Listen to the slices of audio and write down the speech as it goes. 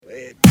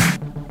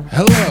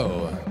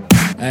Hello,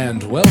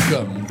 and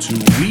welcome to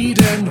Weed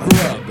and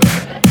Grub.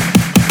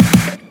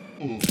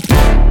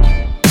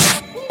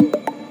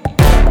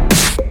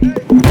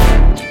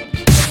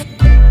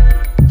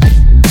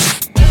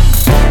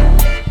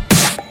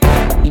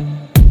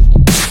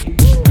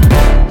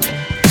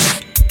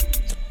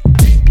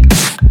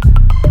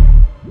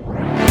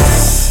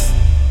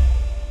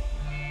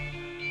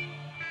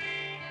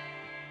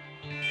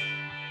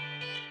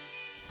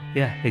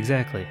 Yeah,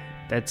 exactly.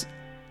 That's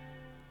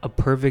a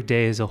perfect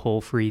day is a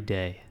whole free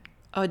day.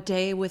 A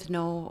day with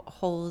no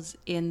holes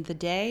in the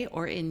day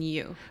or in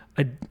you?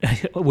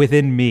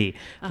 Within me,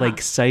 like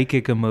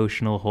psychic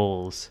emotional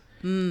holes.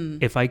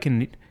 If I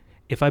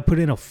put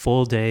in a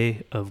full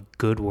day of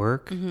good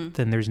work,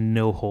 then there's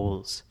no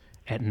holes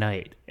at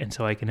night. And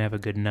so I can have a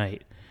good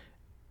night.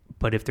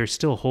 But if there's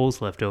still holes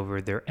left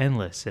over, they're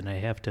endless and I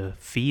have to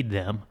feed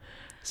them.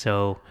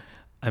 So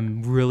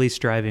I'm really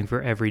striving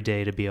for every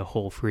day to be a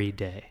hole free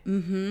day.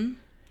 Mm-hmm.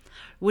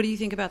 What do you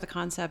think about the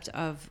concept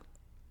of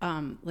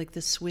like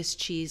the Swiss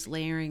cheese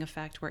layering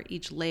effect, where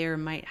each layer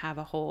might have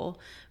a hole,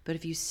 but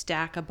if you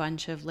stack a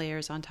bunch of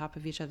layers on top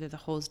of each other, the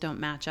holes don't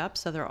match up,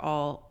 so they're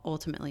all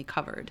ultimately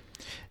covered.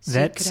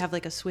 So you could have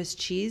like a Swiss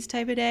cheese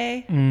type of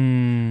day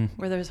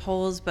where there's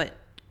holes but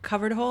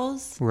covered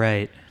holes.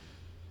 Right.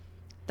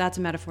 That's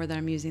a metaphor that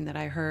I'm using that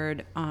I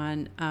heard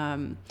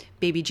on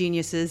Baby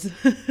Geniuses.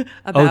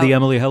 About, the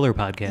Emily Heller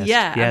podcast.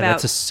 Yeah. Yeah,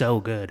 that's so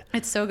good.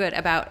 It's so good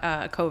about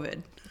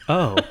COVID.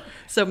 Oh.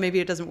 So maybe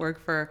it doesn't work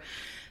for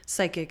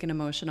psychic and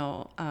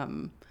emotional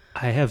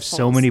I have holes.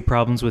 so many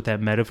problems with that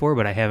metaphor,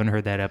 but I haven't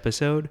heard that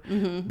episode.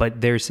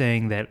 But they're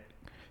saying that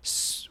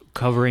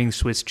covering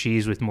Swiss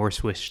cheese with more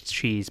Swiss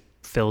cheese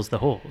fills the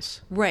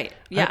holes. Right.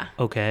 Yeah.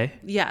 Okay.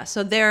 Yeah.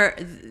 So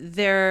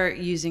they're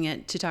using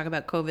it to talk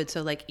about COVID.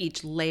 So like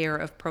each layer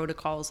of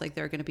protocols, like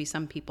there are going to be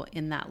some people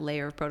in that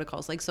layer of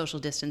protocols, like social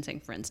distancing,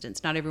 for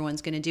instance. Not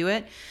everyone's going to do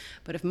it,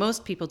 but if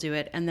most people do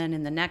it, and then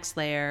in the next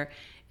layer,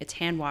 it's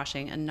hand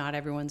washing, and not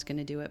everyone's going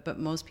to do it, but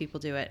most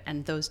people do it.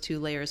 And those two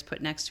layers put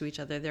next to each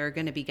other, there are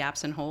going to be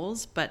gaps and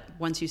holes. But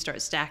once you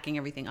start stacking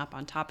everything up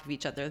on top of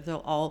each other,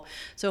 they'll all.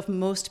 So if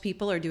most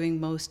people are doing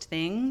most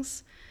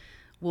things,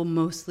 will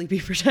mostly be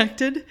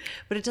protected,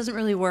 but it doesn't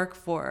really work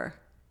for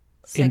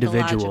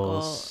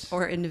individuals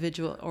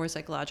or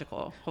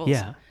psychological holes.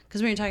 Yeah.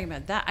 Because when you're talking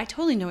about that, I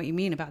totally know what you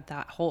mean about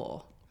that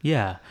hole.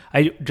 Yeah.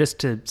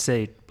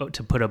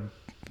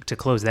 To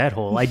close that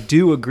hole, I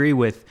do agree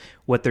with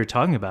what they're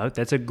talking about.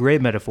 That's a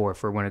great metaphor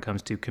for when it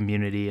comes to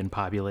community and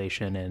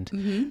population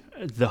and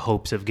the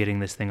hopes of getting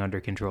this thing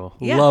under control.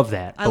 Yeah. Love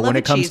that. I love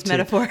a cheese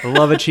metaphor. I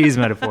love a cheese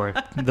metaphor.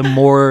 The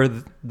more,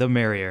 the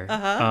merrier.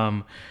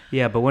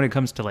 Yeah, but when it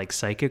comes to like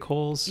psychic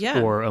holes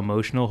or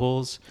emotional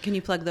holes. Can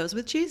you plug those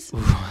with cheese?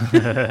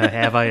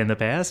 Have I in the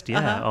past?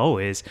 Yeah,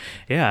 always.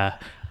 Yeah.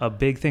 A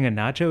big thing of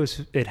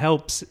nachos, it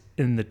helps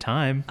in the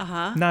time.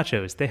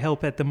 Nachos, they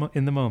help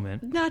in the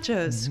moment.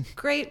 Nachos,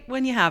 great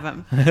when you have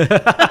them.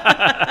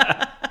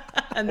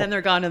 And then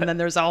they're gone, and then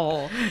there's a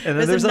hole. And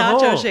then there's a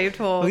hole. nacho-shaped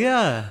hole. Oh,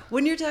 yeah.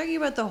 When you're talking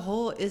about the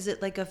hole, is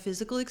it like a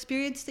physical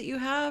experience that you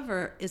have,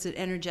 or is it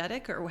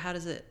energetic, or how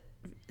does it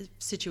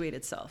situate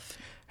itself?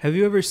 Have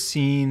you ever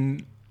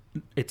seen,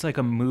 it's like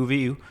a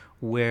movie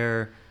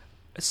where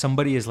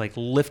somebody is like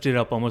lifted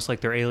up almost like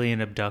they're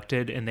alien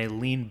abducted, and they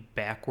lean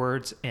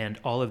backwards, and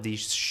all of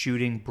these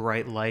shooting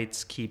bright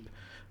lights keep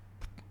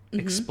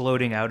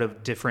exploding out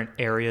of different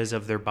areas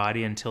of their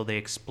body until they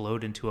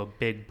explode into a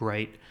big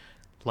bright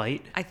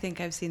light? I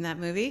think I've seen that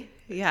movie.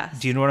 Yes.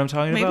 Do you know what I'm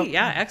talking about? Maybe,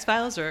 yeah.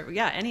 X-Files or,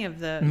 any of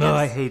the... No, yes.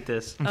 I hate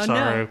this. I'm sorry.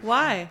 sorry. No.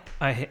 Why?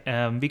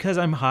 Because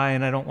I'm high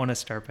and I don't want to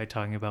start by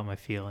talking about my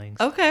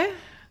feelings. Okay.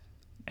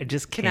 I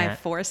just can't. Can I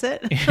force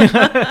it?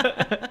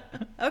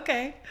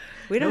 Okay.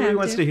 We don't Nobody have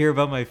wants to hear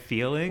about my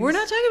feelings. We're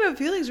not talking about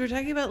feelings. We're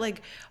talking about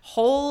like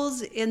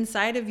holes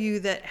inside of you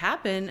that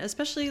happen,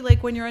 especially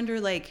like when you're under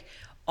like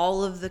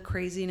all of the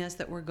craziness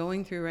that we're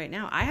going through right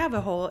now. I have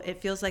a hole. It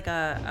feels like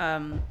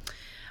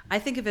I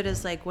think of it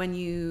as like when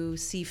you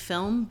see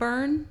film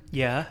burn.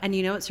 Yeah. And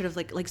it's sort of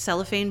like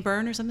cellophane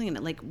burn or something, and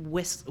it like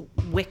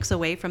wicks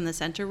away from the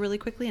center really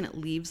quickly, and it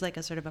leaves like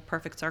a sort of a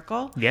perfect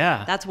circle.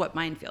 Yeah. That's what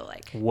mine feel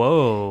like.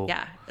 Whoa.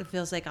 Yeah. It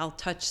feels like I'll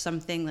touch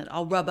something that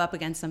I'll rub up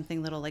against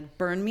something that'll like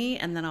burn me,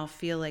 and then I'll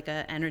feel like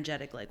a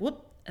energetic like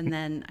whoop, and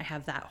then I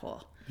have that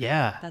hole.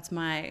 Yeah. That's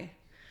my...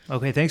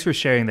 Okay, thanks for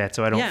sharing that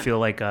so I don't feel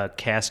like a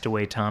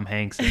castaway Tom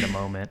Hanks in the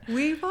moment.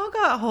 We've all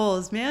got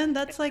holes, man.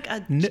 That's like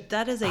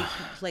that is a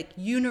like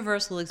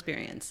universal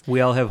experience.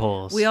 We all have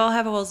holes. We all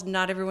have holes.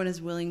 Not everyone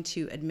is willing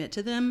to admit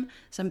to them.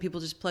 Some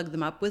people just plug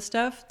them up with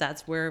stuff.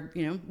 That's where,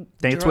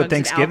 that's drugs what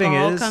Thanksgiving and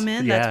alcohol is. come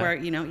in. Yeah. That's where,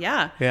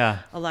 Yeah.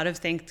 A lot of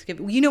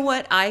Thanksgiving. You know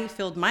what? I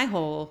filled my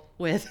hole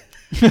with.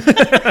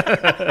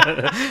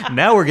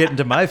 Now we're getting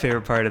to my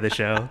favorite part of the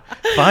show.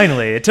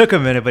 Finally, it took a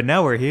minute, but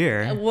now we're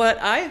here. What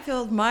I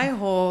filled my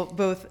hole,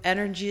 both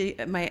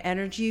my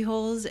energy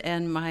holes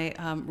and my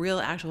real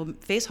actual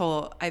face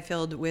hole, I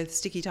filled with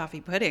sticky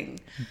toffee pudding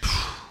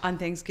on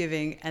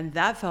Thanksgiving. And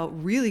that felt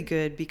really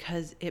good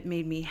because it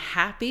made me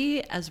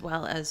happy as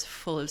well as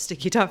full of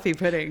sticky toffee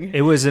pudding.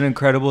 It was an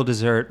incredible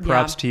dessert.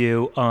 Props Yeah. to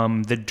you.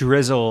 The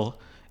Drizzle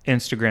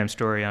Instagram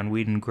story on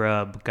Weed and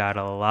Grub got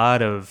a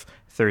lot of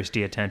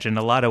thirsty attention,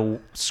 a lot of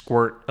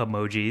squirt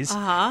emojis,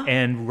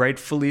 and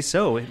rightfully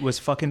so. It was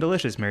fucking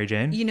delicious, Mary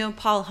Jane. You know,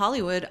 Paul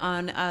Hollywood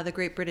on the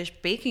Great British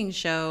Baking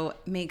Show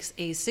makes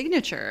a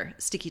signature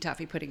sticky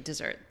toffee pudding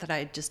dessert that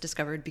I just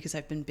discovered because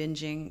I've been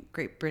binging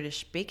Great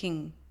British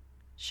Baking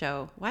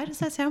Show. Why does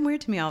that sound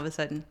weird to me all of a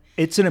sudden?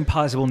 It's an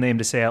impossible name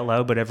to say out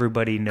loud, but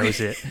everybody knows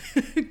it.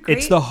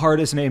 It's the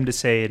hardest name to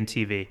say in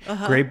TV.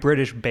 Great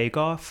British Bake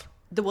Off.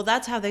 Well,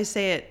 that's how they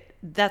say it.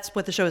 That's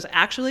what the show is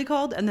actually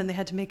called. And then they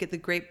had to make it the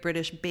Great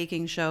British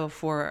Baking Show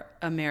for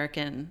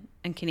American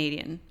and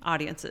Canadian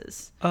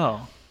audiences.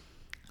 Oh.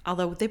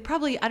 Although they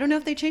probably, I don't know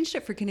if they changed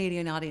it for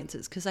Canadian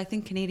audiences, because I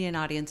think Canadian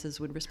audiences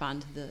would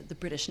respond to the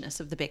Britishness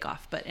of the Bake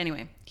Off. But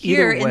anyway,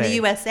 here in the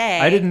USA.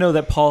 I didn't know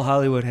that Paul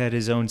Hollywood had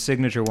his own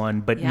signature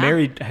one, but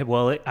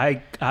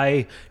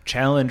I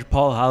challenge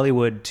Paul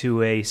Hollywood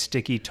to a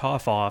sticky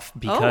toff off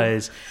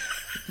because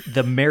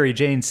the Mary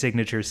Jane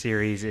signature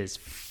series is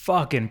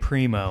fucking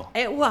primo.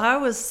 I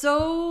was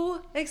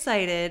so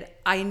excited.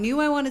 I knew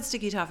I wanted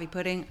sticky toffee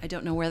pudding. I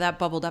don't know where that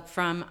bubbled up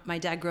from. My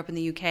dad grew up in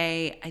the UK.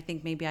 I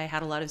think maybe I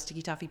had a lot of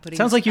sticky toffee pudding.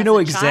 Sounds like you know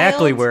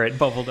exactly where it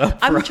bubbled up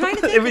from. I'm trying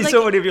to think. Every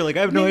so many of you are like, I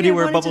have no idea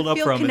where it bubbled up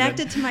from. I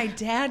connected to my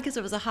dad because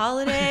it was a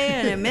holiday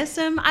and I miss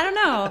him. I don't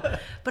know.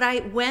 But I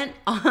went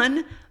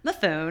on the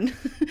phone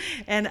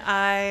and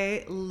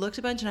I looked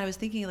a bunch and I was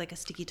thinking like a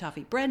sticky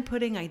toffee bread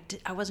pudding.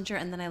 I wasn't sure.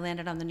 And then I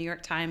landed on the New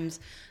York Times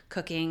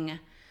cooking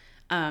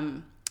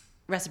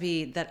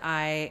recipe that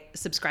I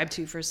subscribe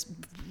to for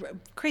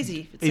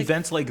crazy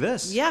events like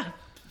this. Yeah,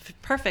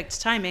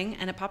 perfect timing.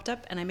 And it popped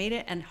up and I made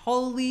it. And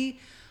holy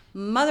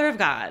mother of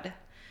God,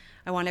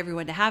 I want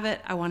everyone to have it.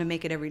 I want to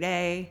make it every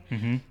day.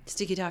 Mm-hmm.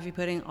 Sticky toffee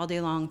pudding all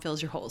day long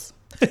fills your holes.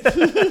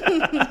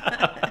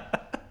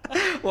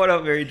 What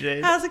up, Mary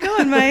Jane? How's it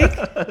going, Mike?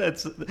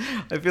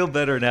 I feel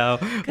better now.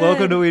 Good.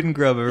 Welcome to Weed and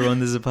Grub, everyone.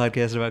 This is a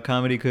podcast about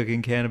comedy,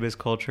 cooking, cannabis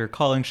culture,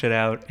 calling shit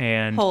out,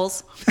 and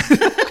holes.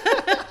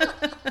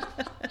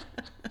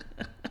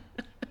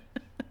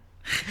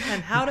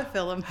 And how to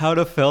fill them. How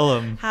to fill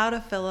them. How to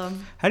fill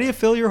them. How do you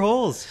fill your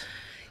holes?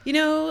 You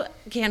know,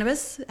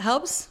 cannabis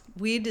helps.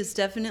 Weed is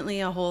definitely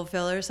a hole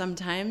filler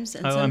sometimes.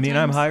 And sometimes, I mean,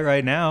 I'm high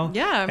right now.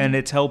 Yeah. And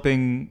it's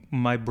helping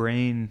my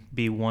brain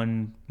be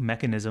one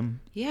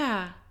mechanism.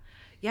 Yeah.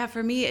 Yeah,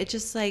 for me, it's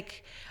just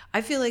like,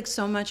 I feel like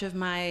so much of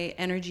my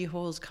energy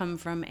holes come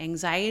from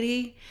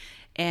anxiety,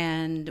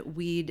 and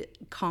weed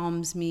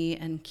calms me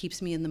and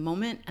keeps me in the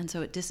moment, and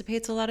so it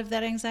dissipates a lot of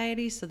that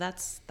anxiety. So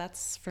that's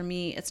for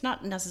me. It's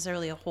not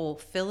necessarily a hole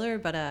filler,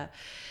 but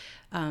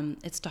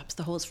it stops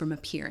the holes from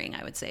appearing.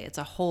 I would say it's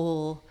a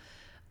hole.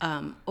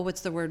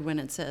 What's the word when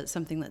it's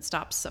something that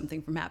stops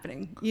something from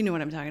happening? You know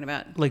what I'm talking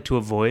about. Like to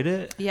avoid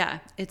it? Yeah,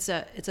 it's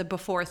a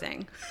before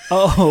thing.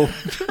 Oh.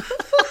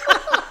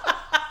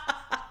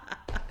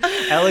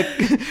 Alec.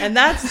 And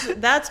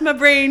that's my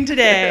brain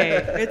today.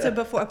 It's a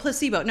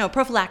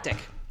prophylactic.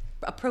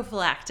 A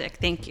prophylactic.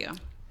 Thank you.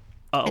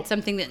 Oh. It's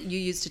something that you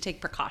use to take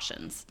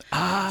precautions. So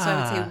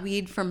I would say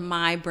weed for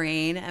my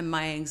brain and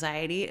my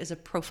anxiety is a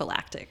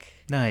prophylactic.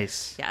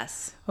 Nice.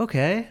 Yes.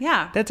 Okay.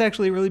 Yeah. That's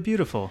actually really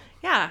beautiful.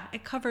 Yeah.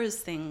 It covers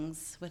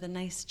things with a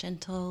nice,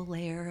 gentle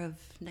layer of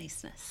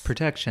niceness.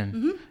 Protection.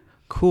 Mm-hmm.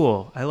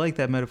 Cool. I like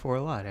that metaphor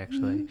a lot,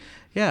 actually. Mm-hmm.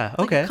 Yeah.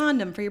 Okay. Like a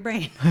condom for your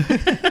brain.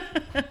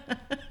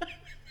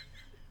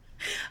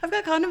 I've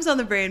got condoms on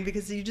the brain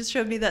because you just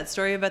showed me that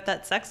story about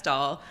that sex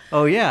doll.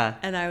 Oh, yeah.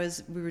 And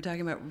we were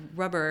talking about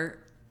rubber.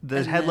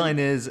 The headline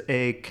is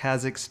a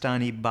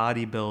Kazakhstani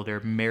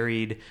bodybuilder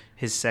married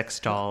his sex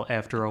doll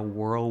after a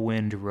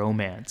whirlwind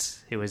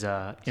romance. It was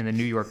in the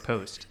New York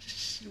Post.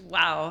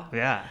 Wow.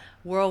 Yeah.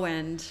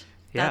 Whirlwind.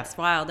 Yeah. That's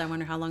wild. I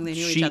wonder how long they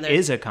knew each other. She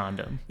is a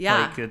condom.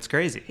 Yeah. Like, it's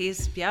crazy.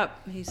 He's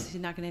not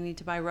going to need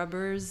to buy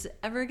rubbers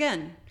ever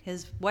again.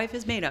 His wife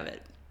is made of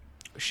it.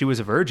 She was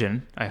a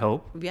virgin, I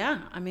hope.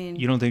 Yeah, I mean...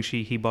 You don't think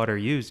he bought her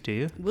used, do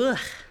you? Ugh,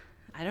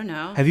 I don't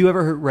know. Have you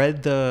ever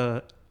read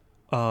the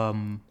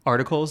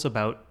articles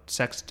about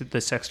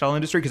the sex doll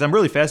industry? Because I'm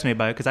really fascinated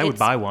by it, because I would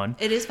buy one.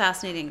 It is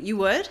fascinating. You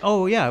would?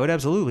 Oh, yeah, I would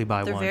absolutely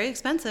buy one. They're very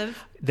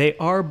expensive. They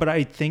are, but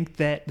I think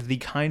that the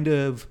kind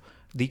of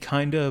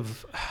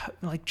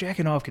like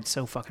jacking off gets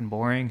so fucking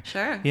boring.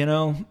 Sure. You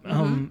know?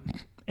 Mm-hmm.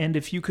 And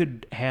if you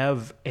could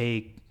have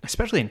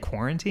especially in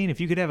quarantine, if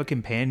you could have a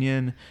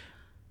companion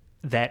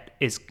that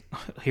is,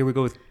 here we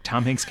go with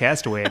Tom Hanks'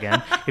 Castaway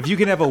again. If you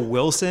can have a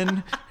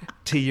Wilson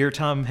to your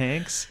Tom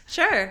Hanks.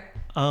 Sure.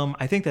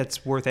 I think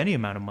that's worth any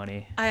amount of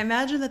money. I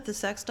imagine that the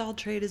sex doll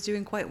trade is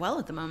doing quite well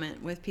at the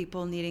moment with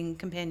people needing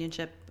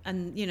companionship.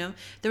 And, you know,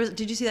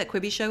 did you see that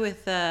Quibi show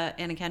with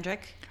Anna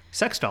Kendrick?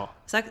 Sex doll.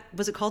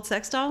 Was it called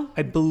Sex Doll?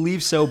 I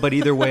believe so, but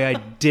either way, I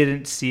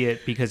didn't see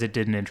it because it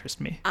didn't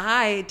interest me.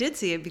 I did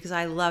see it because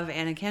I love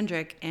Anna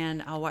Kendrick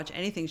and I'll watch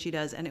anything she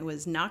does, and it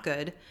was not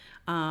good.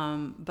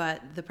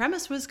 But the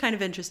premise was kind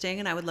of interesting,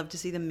 and I would love to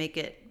see them make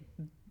it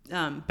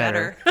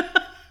better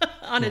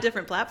on a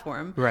different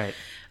platform. Right.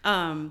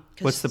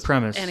 What's the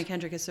premise? Anna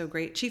Kendrick is so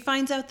great. She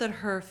finds out that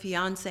her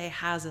fiance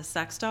has a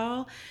sex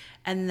doll,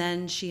 and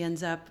then she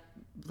ends up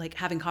like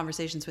having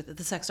conversations with it.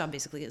 The sex doll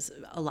basically is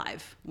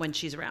alive when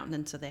she's around,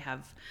 and so they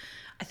have.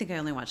 I think I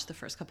only watched the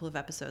first couple of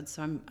episodes,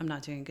 so I'm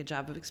not doing a good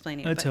job of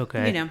explaining it. That's but,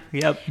 okay. You know,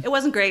 Yep. It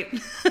wasn't great,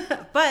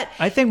 but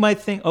I think my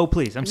thing. Oh,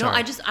 please. I'm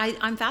sorry.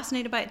 I'm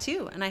fascinated by it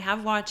too, and I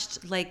have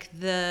watched like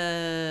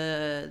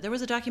there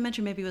was a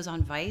documentary, maybe it was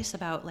on Vice,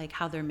 about like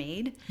how they're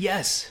made.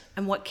 Yes.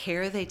 And what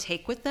care they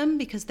take with them,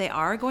 because they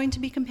are going to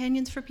be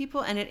companions for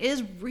people, and it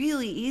is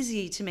really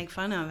easy to make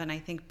fun of, and I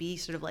think be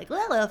sort of like,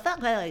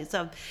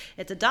 so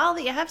it's a doll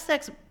that you have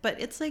sex, but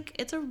it's like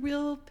it's a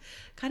real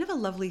kind of a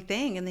lovely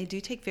thing, and they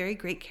do take very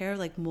great care of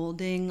like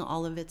molding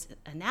all of its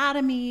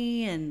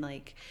anatomy and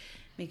like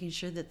making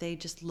sure that they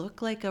just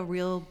look like a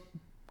real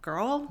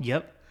girl.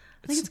 Yep.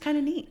 I think it's kind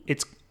of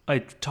neat. I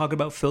talk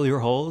about fill your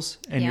holes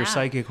and your Yeah.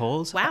 psychic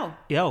holes. Wow.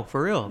 Yeah,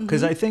 for real.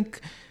 Because I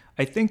think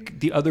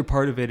the other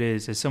part of it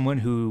is, as someone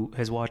who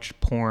has watched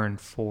porn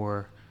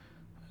for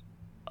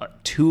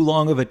too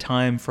long of a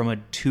time from a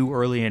too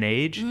early an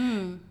age,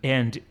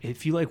 and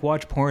if you like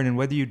watch porn and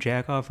whether you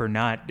jack off or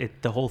not,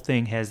 the whole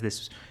thing has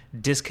this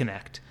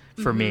disconnect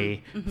for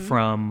me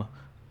from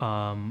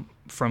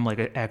like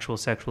an actual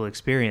sexual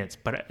experience.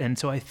 And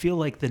so I feel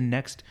like the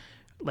next,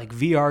 like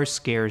VR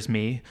scares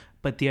me,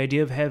 but the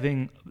idea of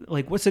having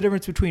like, what's the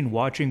difference between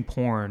watching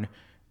porn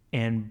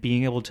and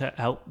being able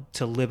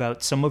to live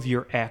out some of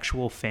your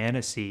actual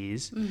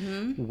fantasies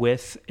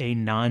with a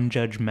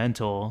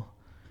non-judgmental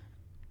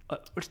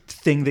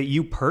thing that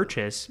you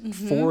purchase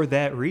for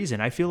that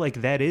reason? I feel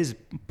like that is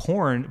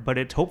porn, but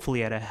it's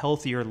hopefully at a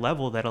healthier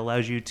level that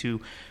allows you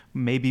to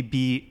maybe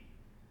be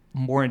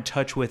more in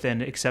touch with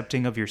and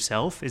accepting of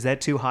yourself. Is that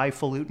too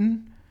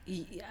highfalutin?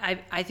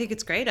 I think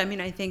it's great. I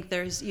mean, I think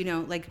there's,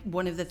 like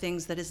one of the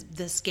things that is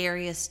the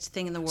scariest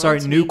thing in the world. Sorry,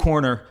 to new me.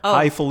 corner. Oh.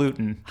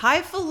 Highfalutin.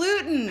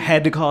 Highfalutin.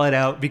 Had to call it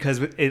out because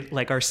it,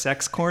 like our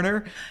sex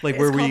corner, like It's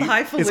where called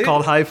highfalutin? it's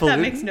called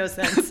highfalutin. That makes no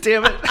sense.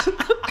 Damn it.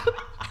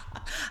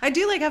 I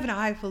do like having a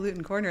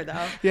highfalutin corner,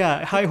 though.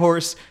 Yeah, high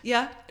horse.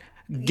 Yeah.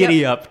 Giddy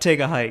Yep. up, take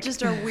a hike.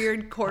 Just our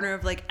weird corner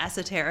of like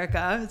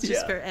esoterica. It's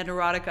just Yeah. for and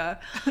erotica.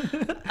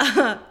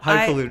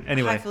 Highfalutin.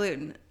 Anyway.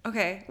 Highfalutin.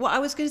 Okay. Well, I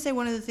was going to say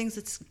one of the things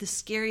that's the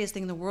scariest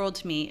thing in the world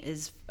to me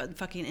is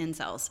fucking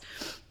incels.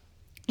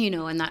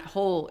 And that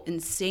whole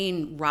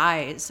insane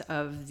rise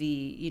of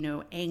the,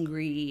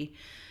 angry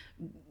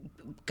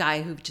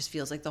guy who just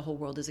feels like the whole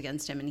world is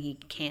against him and he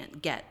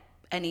can't get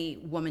any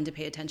woman to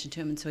pay attention to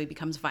him, and so he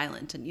becomes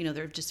violent. And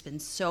there have just been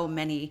so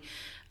many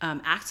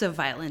acts of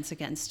violence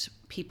against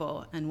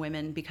people and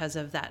women because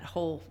of that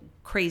whole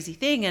crazy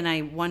thing. And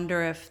I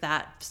wonder if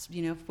that,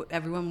 if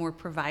everyone were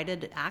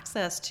provided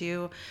access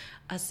to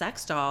a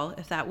sex doll,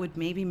 if that would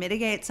maybe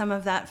mitigate some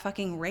of that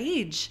fucking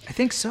rage. I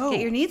think so. Get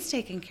your needs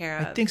taken care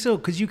of. I think so,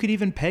 because you could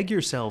even peg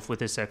yourself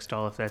with a sex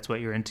doll if that's what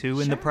you're into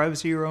in the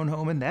privacy of your own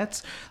home. And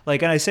that's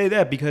like, and I say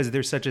that because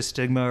there's such a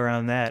stigma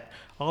around that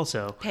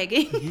also.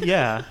 Pegging?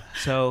 Yeah.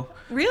 So.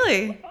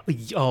 Really?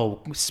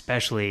 Oh,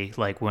 especially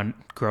like when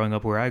growing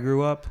up where I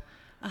grew up.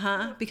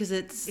 Because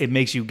it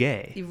makes you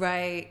gay.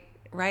 Right.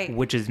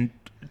 Which is an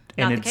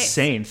Not the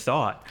insane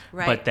thought.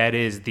 Right. But that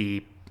is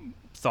the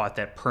thought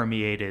that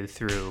permeated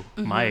through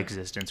my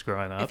existence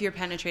growing up. If you're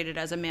penetrated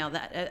as a male,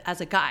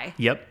 as a guy,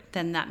 Yep.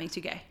 then that makes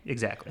you gay.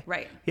 Exactly.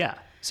 Right. Yeah.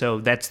 So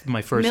that's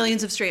my first.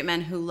 Millions of straight men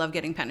who love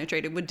getting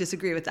penetrated would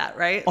disagree with that,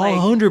 right?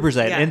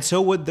 100%. yeah. And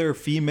so would their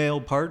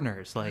female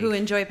partners. Like Who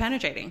enjoy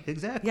penetrating.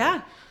 Exactly.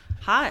 Yeah.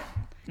 Hot.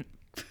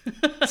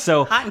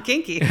 So Hot and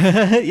kinky.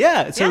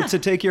 yeah. So Yeah. to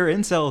take your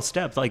incel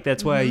step, like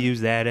that's why I use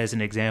that as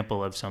an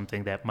example of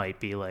something that might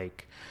be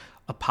like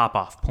a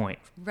pop-off point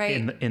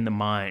Right. in the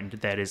mind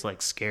that is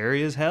like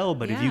scary as hell.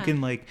 But if you Yeah.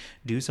 can like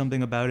do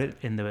something about it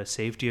in the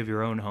safety of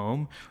your own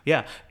home,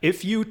 yeah.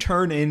 If you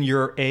turn in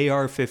your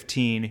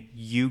AR-15,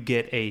 you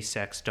get a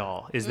sex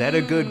doll. Is that a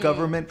good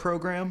government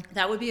program?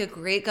 That would be a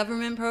great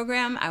government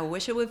program. I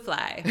wish it would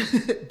fly.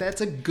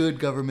 That's a good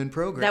government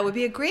program. That would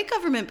be a great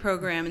government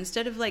program.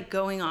 Instead of like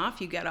going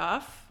off, you get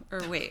off.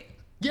 Or wait.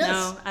 Yes.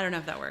 No, I don't know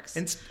if that works.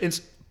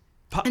 Instead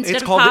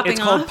of popping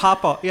off?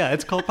 pop off. Yeah,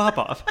 it's called pop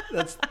off.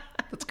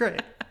 That's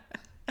great.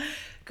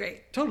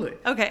 Great. Totally.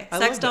 Okay, I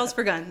sex love dolls that.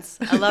 for guns.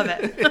 I love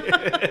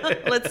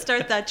it. Let's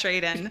start that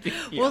trade in.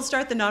 We'll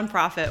start the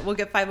nonprofit. We'll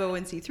get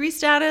 501c3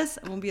 status,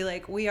 and we'll be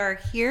like, we are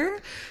here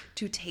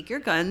to take your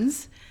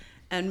guns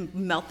and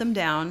melt them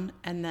down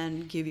and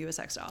then give you a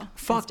sex doll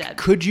instead.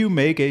 Could you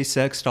make a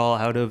sex doll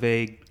out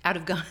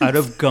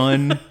of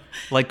gun?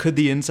 Like, could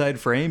the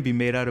inside frame be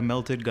made out of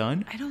melted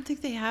gun? I don't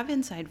think they have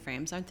inside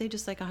frames. Aren't they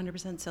just like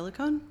 100%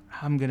 silicone?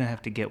 I'm gonna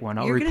have to get one.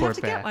 I'll You're report gonna have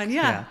to back. get one,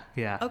 yeah.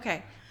 Yeah.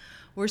 Okay.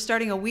 We're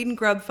starting a Weed and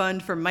Grub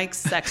fund for Mike's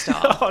sex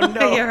doll. Oh,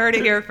 no. You heard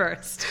it here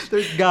first.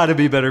 There's got to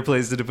be better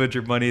places to put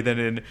your money than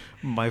in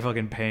my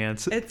fucking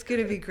pants. It's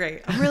going to be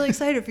great. I'm really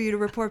excited for you to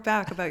report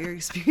back about your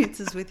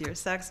experiences with your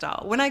sex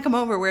doll. When I come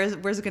over, where's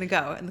it going to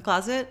go? In the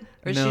closet?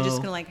 Or is she No. just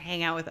going to like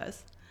hang out with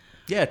us?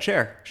 Yeah,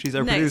 Chair. She's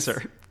our Nice.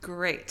 producer.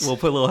 Great. We'll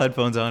put little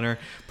headphones on her,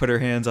 put her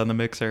hands on the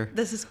mixer.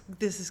 This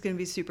is going to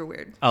be super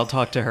weird. I'll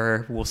talk to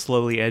her. We'll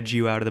slowly edge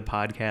you out of the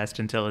podcast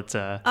until it's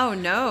Oh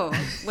no!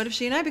 What if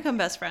she and I become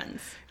best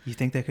friends? You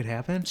think that could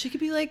happen? She could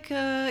be like,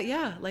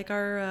 like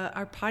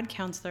our pod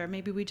counselor.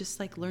 Maybe we just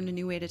like learned a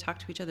new way to talk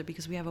to each other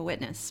because we have a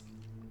witness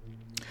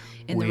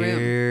in the room.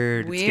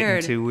 Weird. It's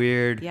getting too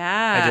weird.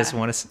 Yeah. I just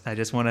want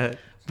to.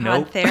 Pod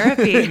Nope.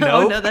 therapy.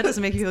 Oh Nope. no, that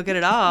doesn't make you feel good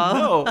at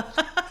all. No.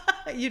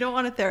 You don't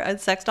want a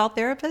sex doll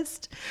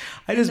therapist?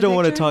 I in just the don't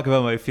want to picture? talk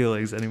about my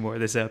feelings anymore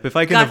this ep. If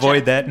I can Gotcha.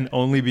 avoid that and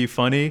only be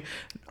funny,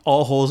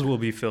 all holes will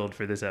be filled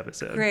for this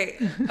episode. Great.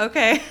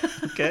 Okay.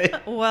 Okay.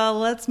 Well,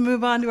 let's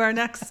move on to our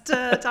next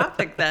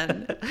topic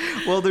then.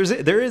 Well,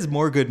 there is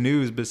more good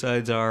news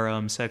besides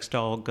our sex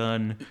doll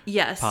gun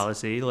Yes.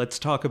 policy. Let's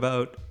talk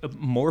about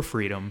more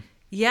freedom.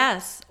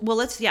 Yes. Well,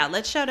 let's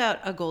shout out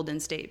a Golden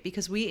State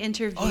because we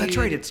interviewed. Oh, that's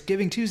right. It's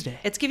Giving Tuesday.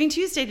 It's Giving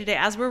Tuesday today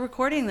as we're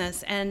recording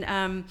this.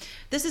 And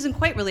this isn't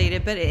quite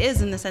related, but it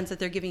is in the sense that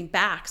they're giving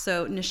back.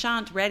 So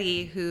Nishant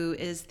Reddy, who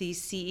is the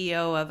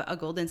CEO of A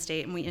Golden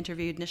State, and we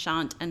interviewed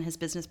Nishant and his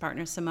business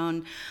partner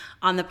Simone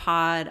on the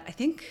pod, I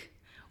think,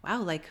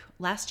 like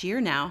last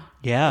year now.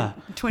 Yeah.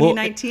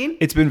 2019? Well,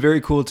 it's been very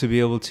cool to be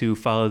able to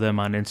follow them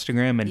on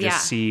Instagram and Yeah.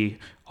 just see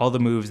all the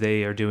moves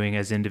they are doing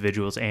as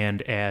individuals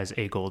and as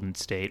a Golden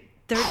State.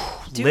 They're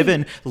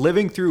doing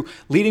Living through,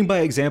 leading by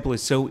example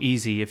is so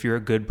easy if you're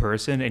a good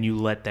person and you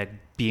let that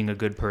being a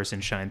good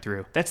person shine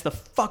through. That's the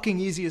fucking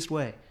easiest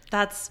way.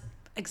 That's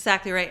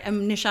exactly right.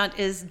 Nishant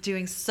is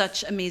doing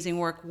such amazing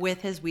work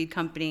with his weed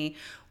company,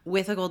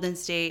 with a Golden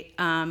State.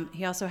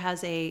 He also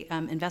has a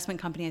investment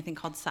company, I think,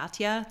 called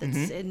Satya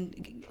that's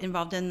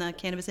involved in the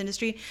cannabis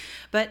industry.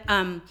 But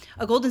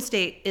a Golden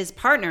State is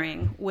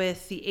partnering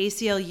with the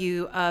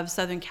ACLU of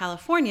Southern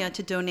California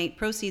to donate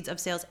proceeds of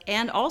sales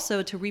and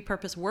also to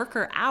repurpose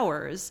worker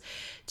hours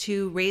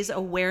to raise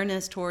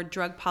awareness toward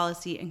drug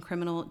policy and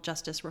criminal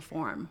justice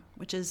reform,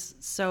 which is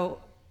so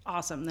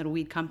awesome that a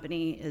weed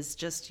company is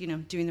just,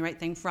 doing the right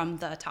thing from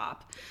the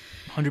top.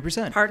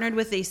 100%. Partnered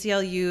with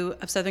ACLU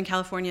of Southern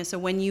California. So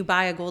when you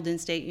buy a Golden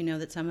State, you know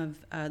that some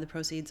of the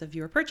proceeds of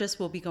your purchase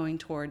will be going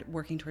toward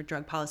working toward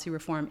drug policy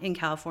reform in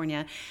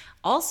California.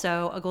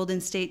 Also, a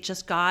Golden State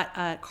just got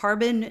a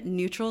carbon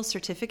neutral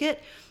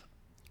certificate.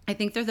 I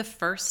think they're the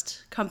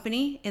first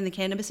company in the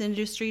cannabis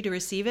industry to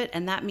receive it,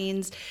 and that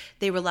means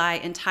they rely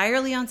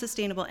entirely on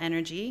sustainable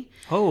energy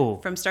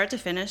from start to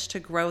finish to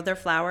grow their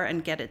flower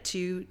and get it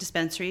to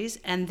dispensaries,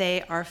 and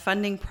they are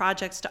funding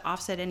projects to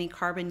offset any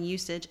carbon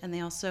usage, and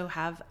they also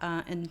have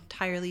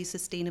entirely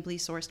sustainably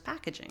sourced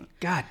packaging.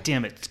 God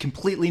damn it. It's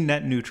completely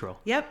net neutral.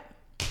 Yep.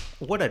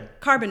 What a...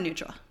 Carbon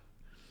neutral.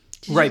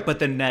 Right, but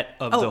the net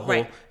of the whole...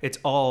 right.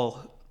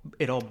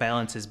 It all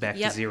balances back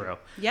to zero.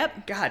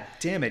 Yep. God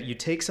damn it. You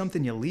take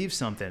something, you leave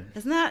something.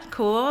 Isn't that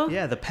cool?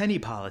 Yeah, the penny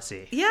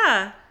policy.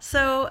 Yeah.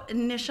 So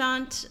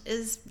Nishant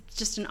is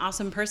just an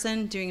awesome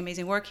person doing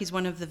amazing work. He's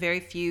one of the very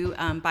few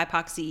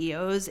BIPOC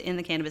CEOs in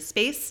the cannabis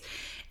space,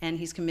 and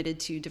he's committed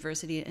to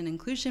diversity and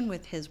inclusion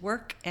with his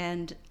work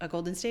and a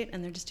Golden State,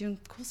 and they're just doing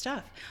cool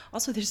stuff.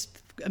 Also, there's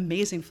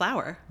amazing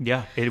flour.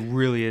 Yeah, it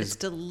really is. It's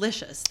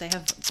delicious. They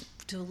have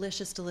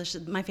delicious.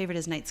 My favorite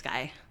is Night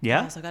Sky.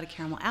 Yeah? They also got a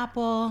caramel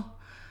apple.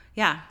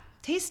 Yeah,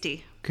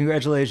 tasty.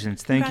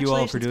 Congratulations. Thank you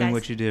all for Congratulations, doing guys.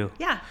 what you do.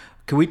 Yeah.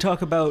 Can we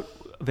talk about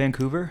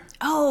Vancouver?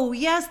 Oh,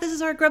 yes, this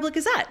is our Grubler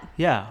Gazette.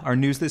 Yeah, our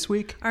news this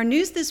week. Our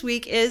news this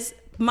week is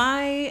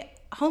my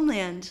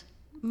homeland,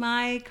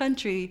 my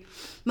country.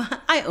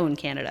 I own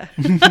Canada.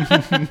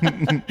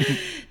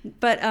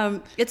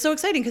 But it's so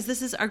exciting because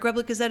this is our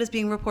Grubler Gazette is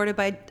being reported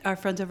by our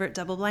friends over at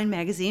Double Blind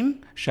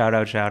Magazine. Shout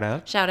out, shout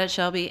out. Shout out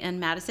Shelby and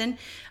Madison.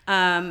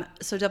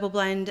 So Double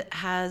Blind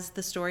has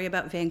the story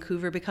about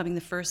Vancouver becoming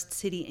the first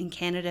city in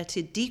Canada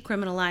to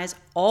decriminalize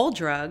all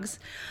drugs.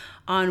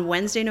 On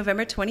Wednesday,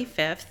 November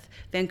 25th,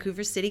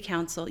 Vancouver City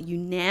Council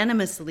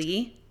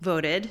unanimously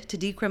voted to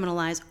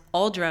decriminalize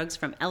all drugs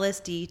from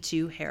LSD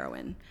to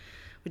heroin,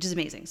 which is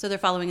amazing. So they're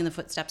following in the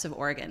footsteps of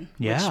Oregon,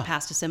 which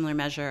passed a similar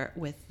measure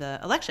with the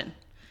election.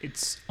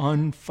 It's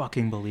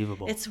unfucking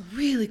believable. It's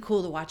really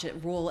cool to watch it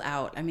roll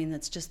out. I mean,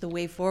 that's just the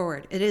way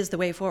forward. It is the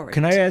way forward.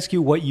 Can I ask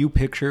you what you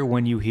picture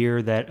when you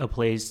hear that a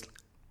place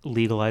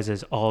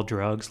legalizes all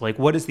drugs? Like,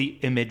 what is the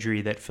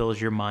imagery that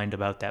fills your mind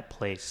about that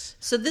place?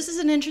 So this is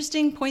an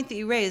interesting point that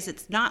you raise.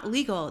 It's not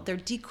legal. They're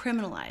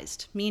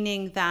decriminalized,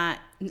 meaning that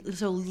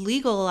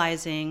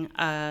legalizing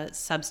a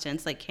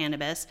substance like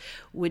cannabis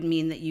would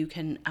mean that you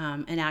can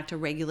enact a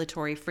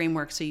regulatory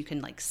framework so you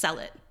can sell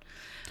it.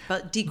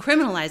 but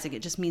decriminalizing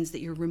it just means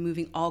that you're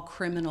removing all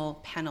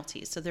criminal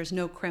penalties. So there's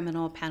no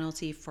criminal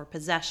penalty for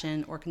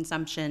possession or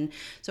consumption.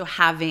 So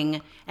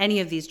having any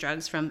of these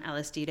drugs, from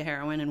LSD to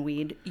heroin and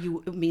weed,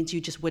 it means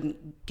you just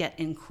wouldn't get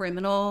in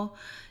criminal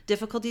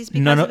difficulties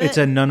because of it. It's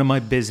a none of my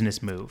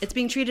business move. It's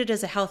being treated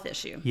as a health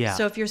issue. Yeah.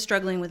 So if you're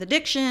struggling with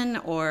addiction,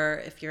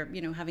 or if you're,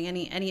 having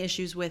any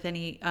issues with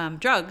any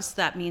drugs,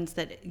 that means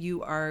that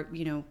you are,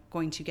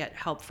 going to get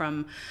help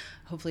from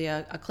hopefully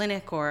a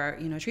clinic or,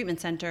 a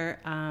treatment center,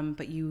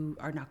 but you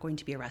are not going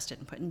to be arrested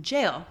and put in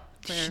jail.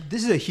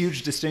 This is a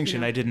huge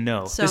distinction I didn't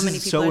know. So this many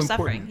is people so are important.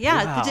 suffering.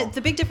 Yeah, Wow.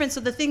 the big difference.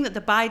 So the thing that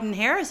the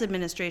Biden-Harris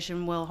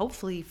administration will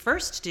hopefully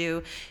first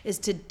do is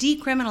to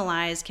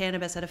decriminalize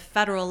cannabis at a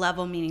federal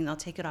level, meaning they'll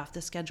take it off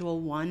the Schedule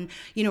 1.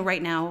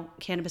 Right now,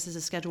 cannabis is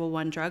a Schedule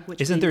 1 drug. Which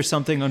Isn't there means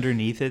something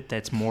underneath it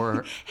that's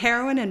more...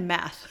 heroin and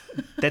meth.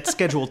 That's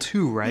Schedule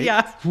 2, right?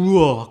 Yeah.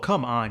 Whoa,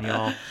 come on,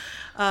 y'all.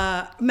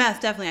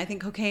 Meth, definitely. I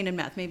think cocaine and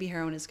meth. Maybe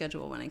heroin is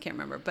Schedule 1. I can't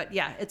remember. But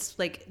yeah, it's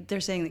like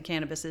they're saying that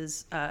cannabis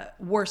is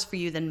worse for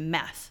you than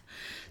meth.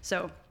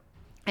 So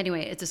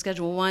anyway, it's a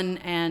Schedule 1.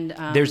 And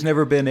There's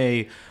never been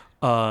a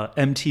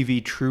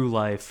MTV True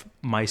Life,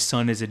 my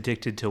son is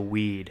addicted to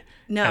weed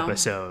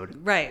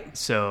episode. Right.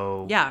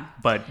 So, yeah.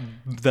 But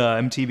the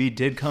MTV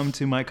did come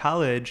to my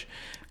college,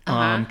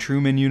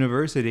 Truman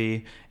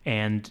University,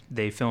 and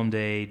they filmed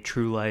a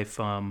True Life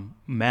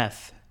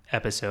meth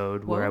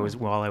episode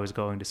while I was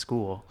going to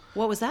school.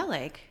 What was that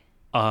like?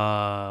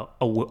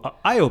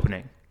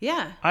 Eye-opening.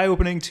 Yeah.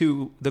 Eye-opening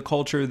to the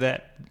culture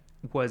that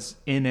was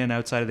in and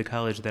outside of the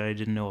college that I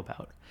didn't know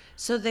about.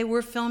 So they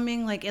were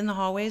filming like in the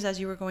hallways as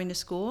you were going to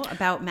school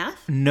about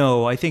meth?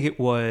 No, I think it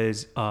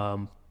was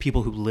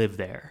people who live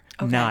there,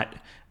 not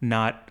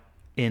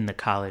in the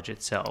college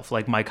itself.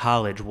 Like my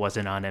college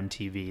wasn't on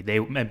MTV.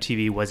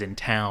 MTV was in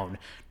town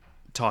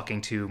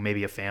talking to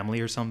maybe a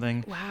family or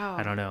something. Wow.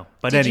 I don't know.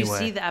 But Did anyway. you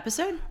see the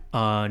episode?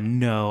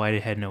 No, I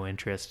had no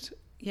interest.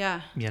 Yeah.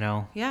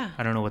 Yeah.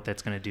 I don't know what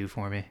that's going to do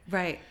for me.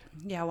 Right.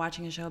 Yeah,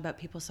 watching a show about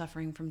people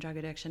suffering from drug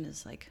addiction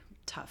is like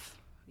tough.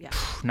 Yeah.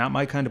 Not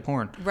my kind of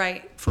porn.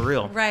 Right. For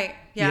real. Right.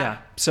 Yeah.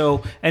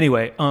 So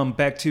anyway,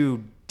 back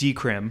to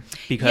decrim,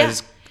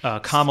 because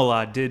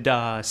Kamala did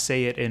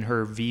say it in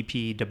her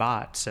VP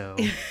debate. So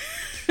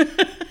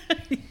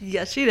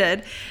Yes, she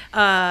did.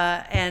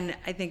 And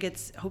I think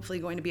it's hopefully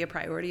going to be a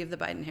priority of the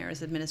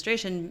Biden-Harris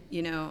administration.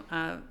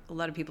 A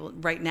lot of people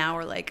right now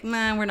are like,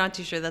 we're not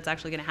too sure that's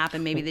actually going to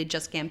happen. Maybe they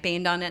just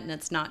campaigned on it and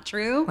it's not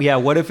true. Yeah,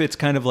 what if it's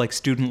kind of like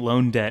student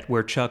loan debt,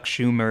 where Chuck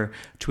Schumer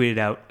tweeted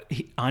out,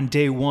 on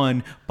day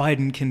one,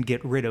 Biden can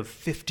get rid of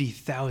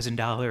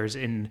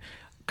 $50,000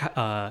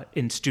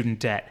 in student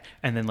debt,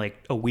 and then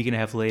like a week and a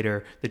half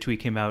later the tweet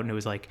came out and it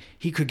was like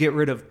he could get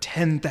rid of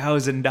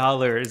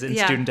 $10,000 in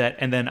student debt,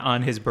 and then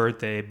on his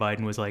birthday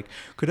Biden was like,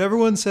 could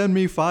everyone send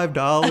me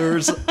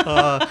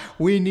 $5?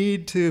 We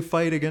need to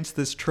fight against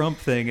this Trump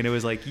thing. And it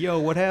was like, yo,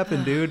 what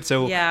happened, dude?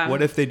 So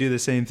what if they do the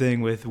same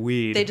thing with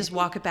weed? They just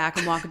walk it back.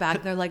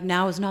 They're like,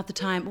 now is not the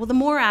time. Well, the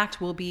MORE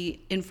Act will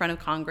be in front of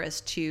Congress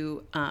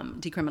to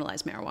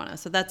decriminalize marijuana.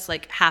 So that's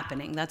like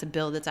happening. That's a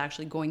bill that's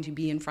actually going to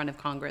be in front of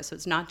Congress. So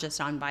it's not just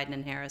on Biden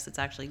and Harris. It's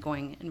actually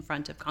going in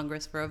front of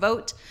Congress for a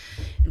vote,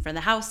 in front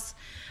of the House.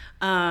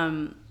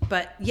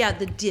 But yeah,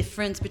 the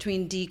difference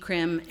between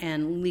decrim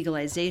and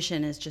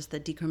legalization is just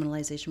that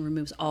decriminalization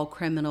removes all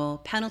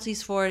criminal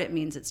penalties for it. It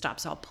means it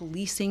stops all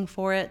policing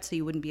for it. So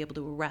you wouldn't be able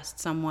to arrest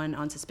someone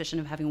on suspicion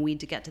of having weed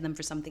to get to them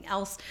for something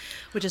else,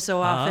 which is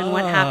so often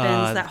what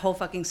happens, that whole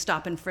fucking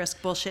stop and frisk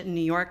bullshit in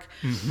New York.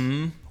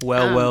 Mm-hmm.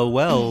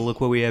 Well,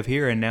 look what we have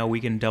here. And now we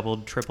can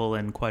double, triple,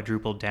 and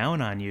quadruple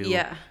down on you.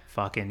 Yeah.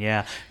 Fucking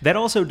yeah. That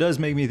also does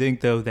make me think,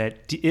 though,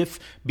 that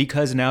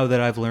because now that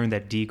I've learned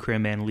that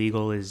decrim and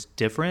legal is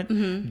different,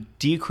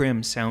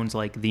 decrim sounds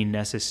like the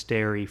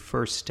necessary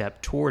first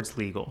step towards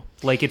legal.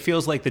 Like it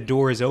feels like the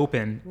door is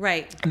open.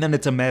 Right. And then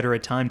it's a matter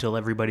of time till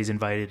everybody's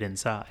invited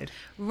inside.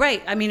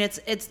 Right. I mean,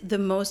 it's the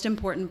most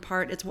important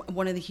part. It's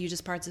one of the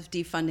hugest parts of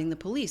defunding the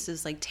police,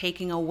 is like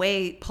taking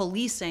away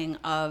policing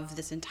of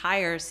this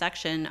entire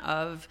section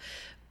of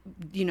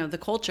the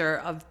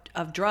culture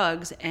of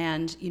drugs,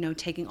 and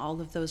taking all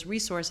of those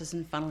resources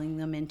and funneling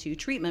them into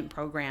treatment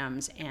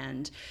programs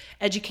and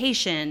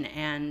education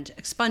and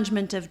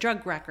expungement of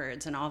drug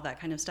records and all that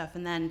kind of stuff.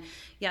 And then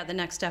the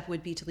next step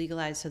would be to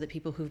legalize, so that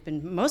people who've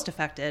been most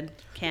affected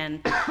can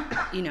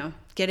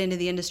get into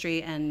the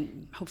industry,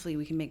 and hopefully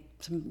we can make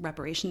some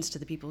reparations to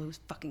the people who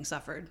fucking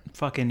suffered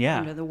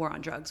under the war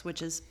on drugs,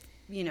 which is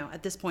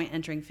at this point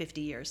entering 50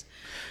 years.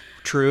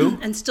 True.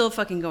 And still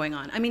fucking going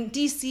on. I mean,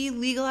 DC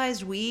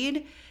legalized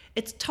weed.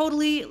 It's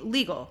totally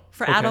legal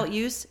for adult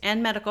use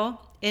and medical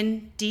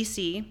in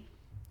DC,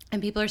 and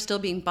people are still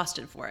being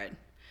busted for it.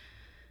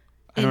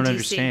 I don't DC,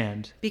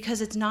 understand.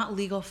 because it's not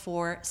legal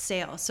for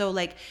sale. So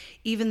like,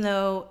 even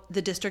though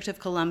the District of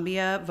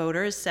Columbia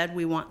voters said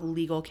we want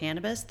legal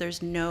cannabis,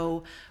 there's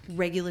no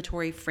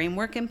regulatory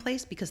framework in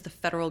place because the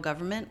federal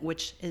government,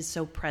 which is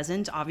so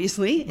present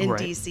obviously in Right.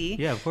 DC,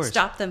 Yeah, of course.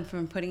 stopped them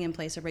from putting in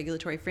place a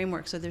regulatory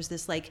framework. So there's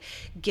this like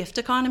gift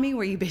economy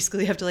where you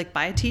basically have to like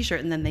buy a t-shirt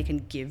and then they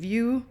can give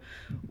you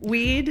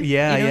weed.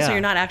 Yeah, you know, yeah. so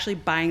you're not actually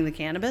buying the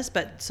cannabis,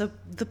 but so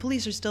the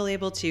police are still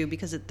able to,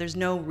 because there's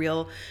no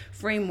real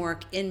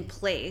framework in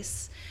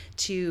place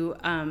to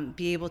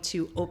be able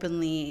to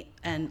openly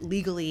and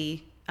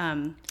legally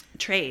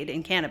trade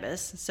in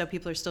cannabis. So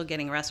people are still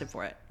getting arrested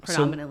for it,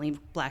 predominantly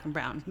black and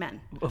brown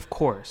men. Of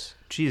course.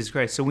 Jesus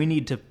Christ. So we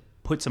need to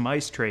put some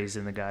ice trays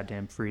in the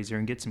goddamn freezer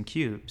and get some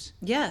cubes.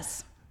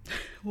 Yes.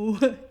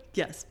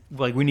 Yes.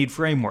 Like, we need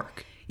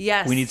framework.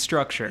 Yes. We need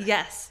structure.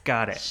 Yes.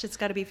 Got it. Shit's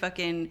got to be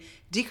fucking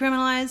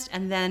decriminalized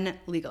and then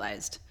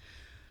legalized.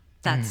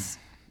 That's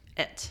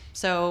it.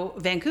 So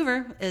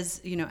Vancouver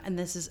is, you know, and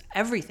this is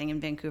everything in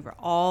Vancouver.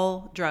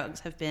 All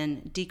drugs have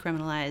been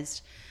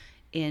decriminalized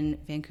in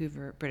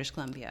Vancouver, British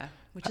Columbia,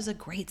 which is a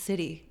great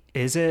city.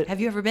 Is it? Have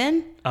you ever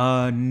been?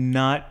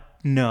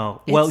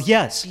 No. Well,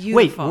 yes. beautiful.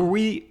 Wait, were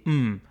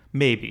we?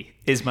 Maybe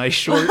is my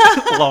short,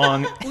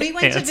 long We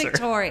went answer. to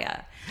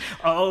Victoria.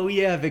 Oh,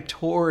 yeah,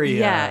 Victoria.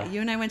 Yeah, you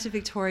and I went to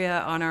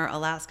Victoria on our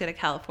Alaska to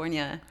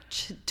California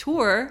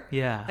tour.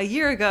 Yeah. A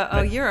year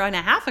and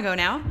a half ago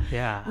now.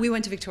 Yeah. We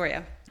went to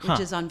Victoria, which Huh.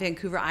 is on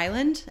Vancouver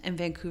Island, and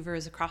Vancouver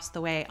is across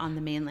the way on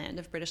the mainland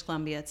of British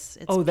Columbia. It's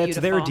Oh, that's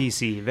their beautiful.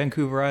 DC.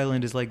 Vancouver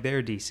Island is like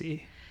their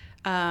DC.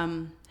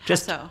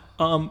 Just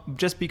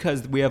Just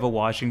because we have a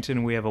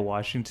Washington,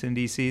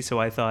 DC, so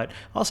I thought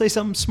I'll say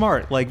something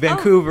smart, like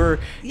Vancouver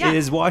yeah.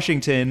 is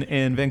Washington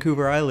and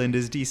Vancouver Island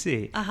is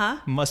DC.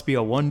 Must be a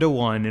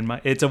 1-to-1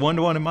 it's a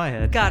 1-to-1 in my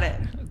head. got it.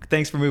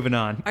 Thanks for moving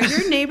on. Are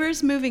your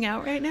neighbors moving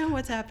out right now?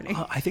 What's happening?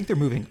 I think they're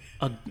moving.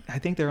 I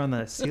think they're on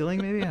the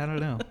ceiling, maybe. I don't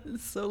know.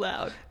 It's so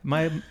loud.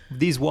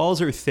 These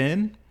walls are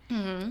thin,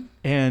 Mm-hmm.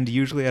 and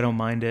usually I don't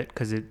mind it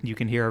because you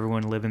can hear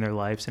everyone living their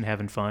lives and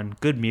having fun.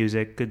 Good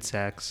music, good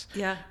sex,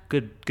 Yeah.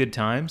 good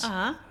times.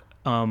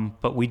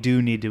 But we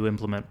do need to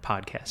implement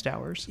podcast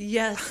hours.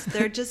 Yes,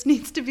 there just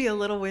needs to be a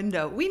little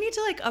window. We need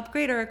to like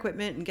upgrade our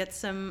equipment and get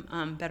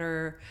some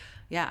better,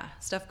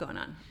 stuff going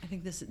on. I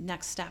think this is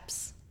next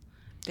steps,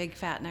 big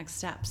fat next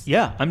steps.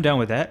 Yeah, I'm down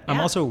with that. I'm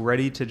Yeah. also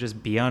ready to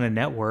just be on a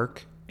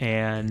network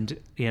and,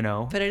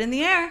 Put it in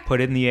the air. put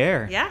it in the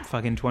air. Yeah.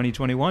 Fucking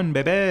 2021,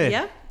 baby.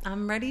 Yep,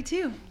 I'm ready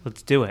too.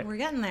 Let's do it. We're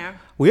getting there.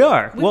 We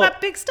are. We've got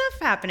big stuff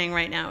happening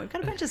right now. We've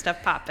got a bunch of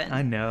stuff popping.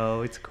 I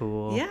know, it's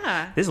cool.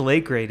 Yeah. This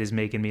late grade is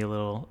making me a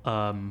little,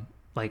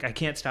 like, I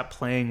can't stop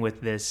playing with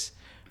this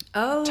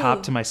Oh.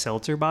 top to my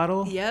seltzer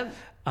bottle. Yep.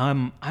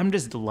 I'm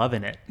just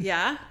loving it.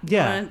 Yeah.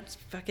 Yeah. You wanna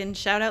fucking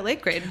shout out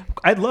Late Grade.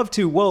 I'd love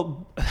to.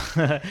 Well,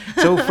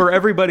 so for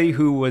everybody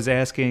who was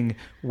asking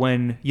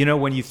when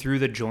you threw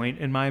the joint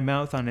in my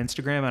mouth on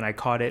Instagram and I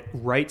caught it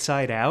right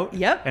side out.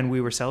 Yep. And we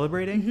were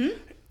celebrating.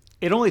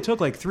 It only took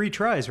like 3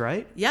 tries,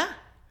 right? Yeah.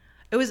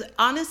 It was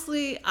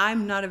honestly,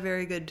 I'm not a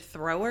very good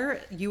thrower.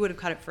 You would have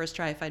caught it first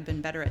try if I'd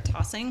been better at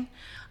tossing.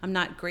 I'm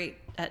not great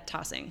at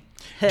tossing.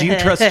 Do you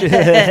trust?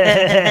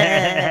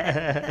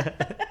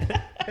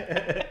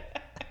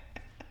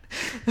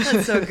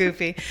 That's so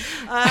goofy.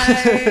 I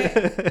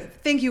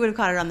think you would have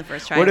caught it on the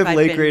first try. What if I'd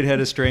late been- grade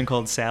had a strain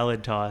called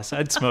Salad Toss?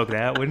 I'd smoke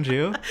that, wouldn't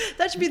you?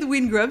 That should be the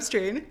Weed and Grub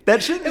strain.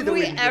 That should be If the we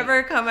Weed and Grub.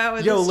 ever come out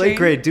with Yo, a late strain,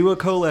 grade, do a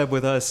collab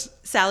with us,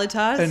 salad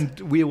toss, and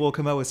we will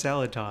come out with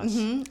Salad Toss.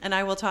 and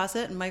I will toss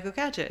it, and Mike will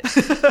catch it.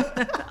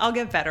 I'll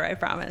get better, I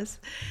promise.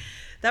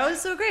 That was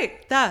so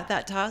great.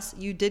 That toss,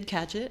 you did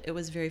catch it. It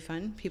was very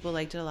fun. People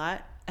liked it a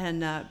lot.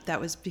 And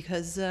that was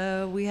because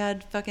we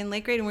had fucking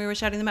Late Grade and we were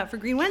shouting them out for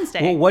Green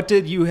Wednesday. Well, what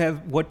did you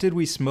have? What did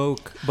we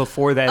smoke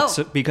before that? Oh.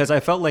 So, because I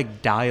felt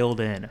like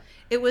dialed in.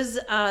 It was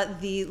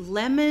the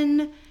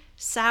lemon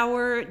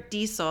sour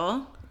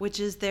diesel, which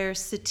is their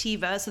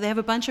sativa. So they have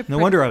a bunch of... No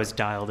wonder I was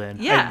dialed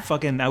in. Yeah.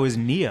 I was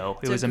Neo.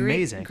 It was It's a great,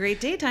 amazing. Great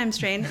daytime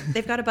strain.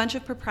 They've got a bunch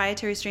of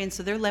proprietary strains.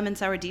 So their lemon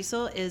sour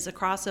diesel is a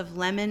cross of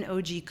lemon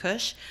OG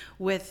Kush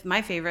with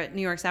my favorite,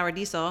 New York sour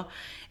diesel.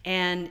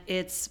 And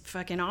it's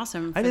fucking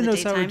awesome for I didn't know the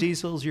daytime. sour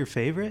diesel's your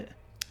favorite.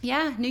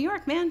 Yeah, New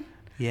York, man.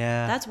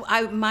 Yeah.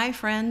 My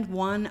friend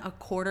won a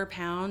 1/4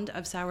 pound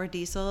of sour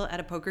diesel at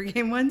a poker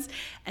game once,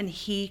 and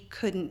he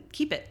couldn't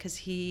keep it because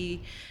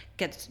he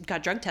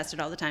got drug tested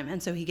all the time,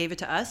 and so he gave it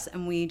to us,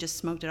 and we just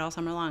smoked it all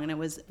summer long, and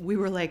we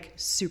were like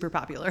super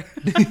popular.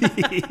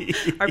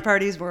 Our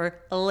parties were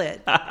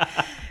lit.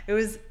 It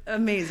was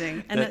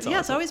amazing, and That's it's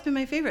awesome. always been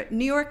my favorite.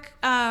 New York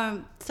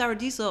sour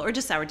diesel, or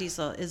just sour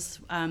diesel, is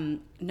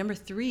number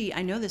 3.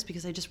 I know this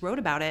because I just wrote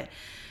about it.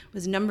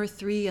 Was number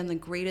 3 on the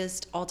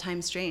greatest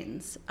all-time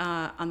strains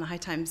on the High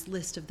Times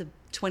list of the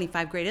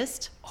 25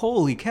 greatest.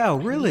 Holy cow!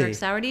 New Really? York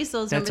sour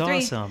diesel is That's number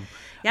 3. awesome.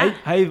 Yeah.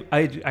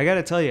 I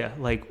gotta tell you,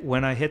 like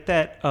when I hit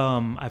that,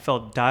 I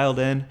felt dialed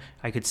in.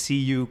 I could see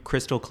you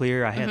crystal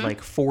clear. I had Mm-hmm.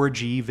 like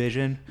 4G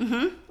vision,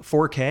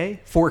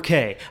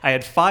 4K. I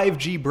had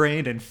 5G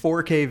brain and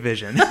 4K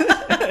vision.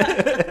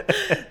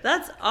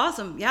 That's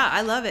awesome. Yeah,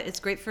 I love it. It's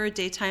great for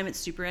daytime. It's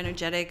super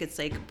energetic. It's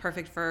like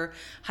perfect for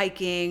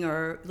hiking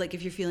or like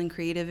if you're feeling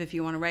creative, if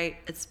you want to write.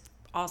 It's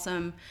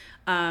awesome.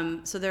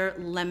 So their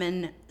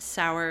lemon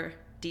sour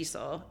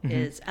diesel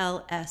is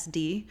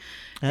LSD.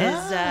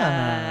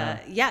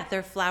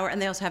 Their flower,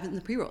 and they also have it in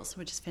the pre-rolls,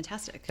 which is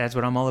fantastic. That's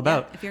what I'm all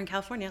about. Yeah, if you're in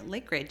California,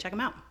 Lake Grade, check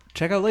them out.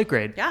 Check out Lake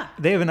Grade. Yeah.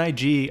 They have an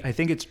IG. I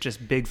think it's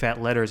just big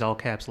fat letters, all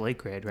caps, Lake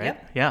Grade, right?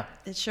 Yep. Yeah.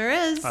 It sure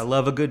is. I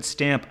love a good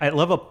stamp. I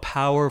love a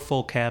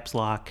powerful caps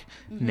lock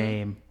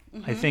name.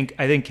 I think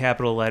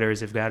capital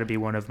letters have got to be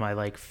one of my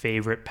like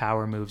favorite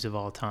power moves of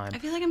all time. I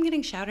feel like I'm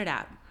getting shouted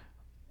at.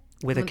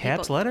 With a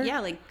caps letter? Yeah,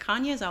 like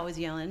Kanye's always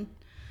yelling.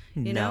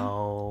 You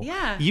know?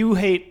 Yeah. You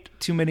hate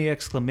too many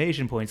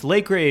exclamation points.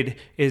 Lake Grade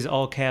is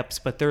all caps,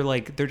 but they're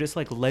just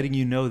like letting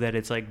you know that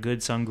it's like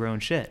good sun-grown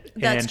shit.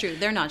 That's true.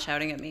 They're not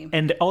shouting at me.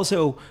 And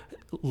also,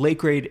 Lake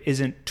Grade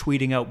isn't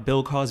tweeting out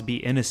Bill Cosby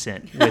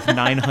innocent with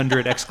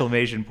 900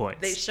 exclamation points.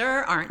 They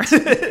sure aren't.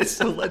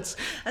 So that's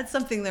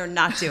something they're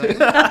not doing.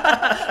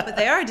 What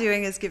they are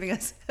doing is giving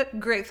us a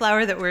great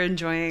flower that we're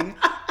enjoying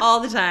all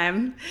the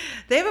time.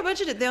 They have a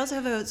bunch of. They also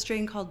have a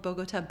strain called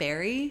Bogota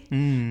Berry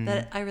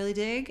that I really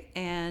dig,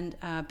 and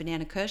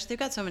Banana Kush. They've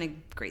got so many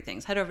great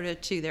things. Head over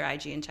to their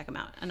IG and check them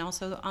out. And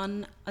also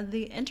on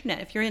the internet,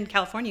 if you're in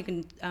California,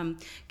 you can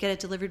get it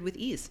delivered with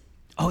ease.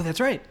 Oh,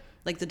 that's right.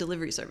 Like the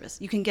delivery service.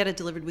 You can get it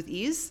delivered with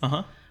ease.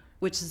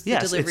 Which is the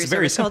yes, delivery it's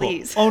very service simple. called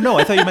Ease. Oh no,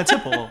 I thought you meant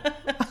simple.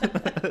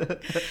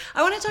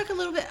 I want to talk a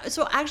little bit.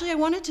 So actually, I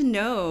wanted to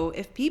know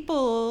if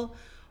people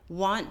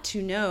want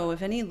to know,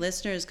 if any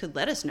listeners could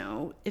let us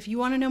know, if you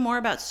want to know more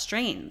about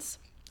strains.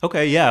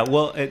 Okay, yeah.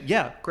 Well,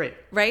 yeah, great.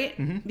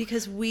 Right?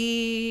 Because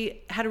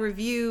we had a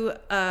review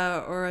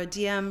or a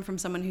DM from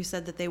someone who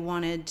said that they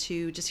wanted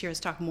to just hear us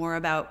talk more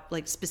about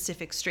like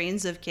specific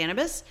strains of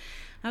cannabis.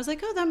 I was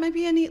like, oh, that might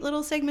be a neat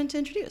little segment to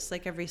introduce,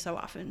 like every so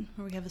often,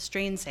 where we have a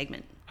strain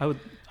segment. I'd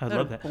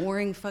love that.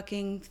 Boring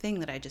fucking thing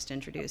that I just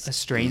introduced. A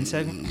strain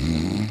segment?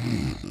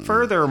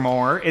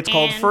 Furthermore, it's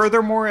called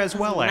Furthermore as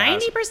well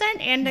as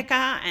 90%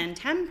 indica and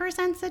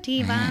 10%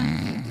 sativa.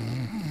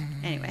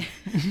 Anyway,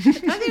 I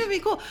think it would be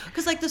cool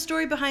because, like, the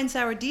story behind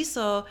Sour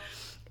Diesel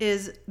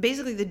is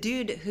basically the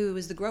dude who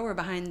was the grower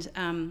behind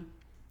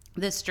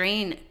this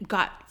strain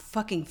got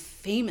fucking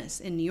famous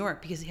in New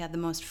York because he had the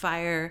most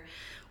fire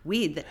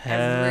weed that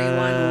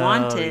everyone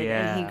wanted,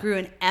 and he grew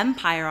an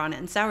empire on it.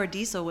 And Sour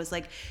Diesel was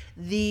like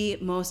the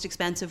most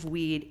expensive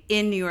weed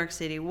in New York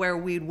City, where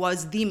weed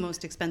was the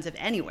most expensive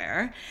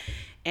anywhere.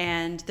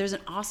 And there's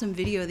an awesome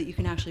video that you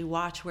can actually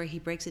watch where he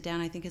breaks it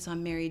down. I think it's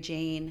on Mary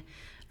Jane,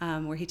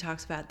 where he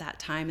talks about that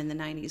time in the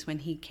 90s when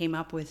he came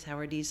up with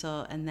Sour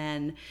Diesel. And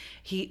then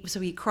he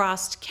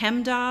crossed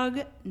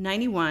Chemdog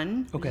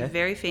 91, which is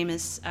very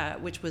famous,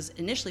 which was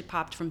initially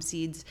popped from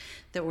seeds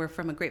that were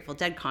from a Grateful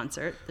Dead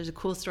concert. There's a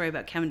cool story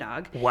about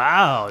Chemdog.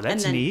 Wow, that's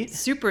and then neat.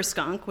 Super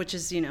Skunk, which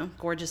is,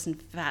 gorgeous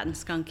and fat and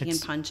skunky and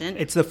pungent.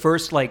 It's the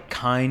first like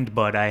kind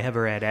bud I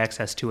ever had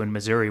access to in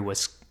Missouri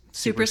was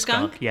Super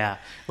Skunk. Yeah,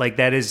 like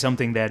that is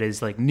something that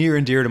is like near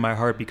and dear to my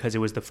heart because it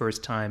was the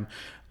first time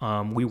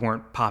we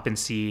weren't popping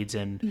seeds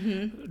and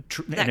and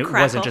it crackle.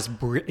 wasn't just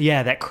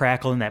that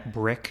crackle and that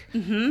brick.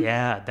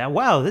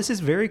 Wow, this is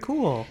very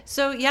cool.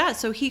 So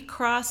he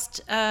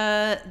crossed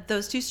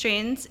those two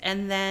strains,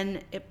 and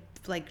then it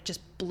like just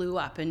blew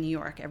up in New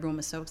York. Everyone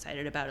was so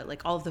excited about it.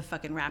 Like all of the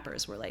fucking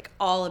rappers were like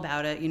all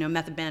about it.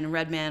 Method Man and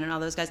Redman and all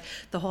those guys.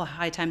 The whole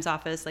High Times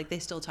office, like they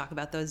still talk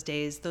about those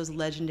days, those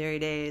legendary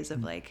days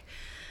of like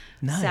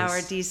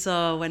Sour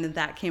Diesel when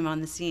that came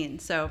on the scene.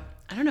 So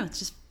I don't know, it's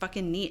just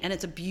fucking neat. And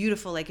it's a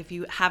beautiful, like if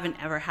you haven't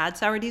ever had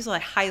Sour Diesel, I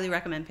highly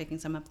recommend picking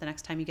some up the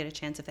next time you get a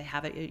chance if they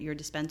have it at your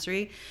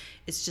dispensary.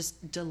 It's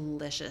just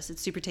delicious.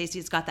 It's super tasty.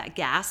 It's got that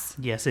gas.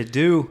 Yes, it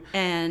do.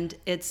 And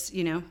it's,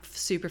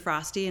 super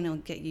frosty, and it'll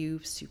get you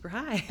super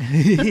high.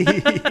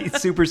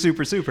 Super,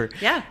 super, super.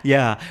 Yeah.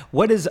 Yeah.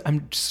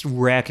 I'm just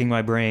racking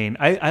my brain.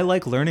 I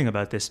like learning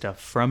about this stuff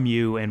from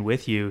you and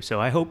with you.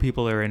 So I hope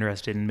people are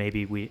interested in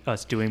maybe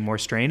us doing more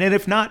strain. And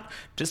if not,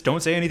 just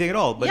don't say anything at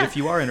all. But if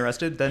you are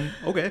interested, then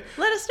okay.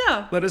 Let us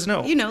know. Let us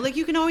know. Like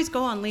you can always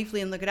go on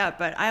Leafly and look it up,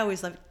 but I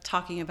always love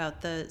talking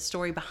about the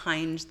story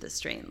behind the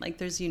strain. Like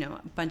there's,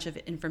 a bunch of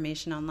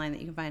information online that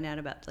you can find out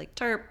about like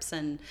terps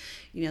and,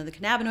 the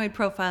cannabinoid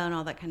profile and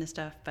all that kind of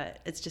stuff. But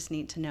it's just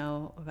neat to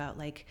know about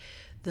like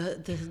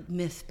the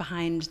myth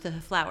behind the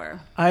flower.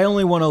 I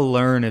only want to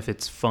learn if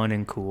it's fun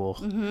and cool.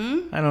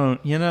 I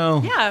don't,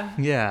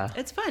 Yeah.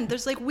 It's fun.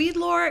 There's like weed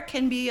lore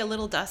can be a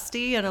little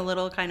dusty and a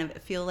little kind of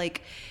feel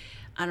like,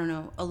 I don't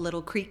know, a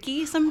little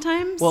creaky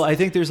sometimes. Well, I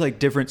think there's like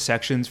different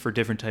sections for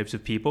different types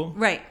of people.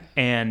 Right.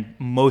 And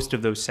most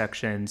of those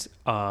sections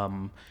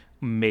are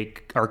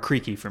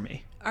creaky for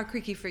me. Are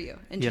creaky for you.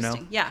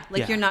 Interesting. Yeah.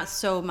 Like you're not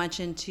so much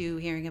into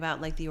hearing about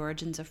like the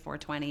origins of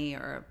 420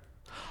 or...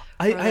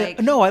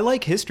 I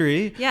like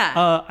history.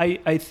 Yeah.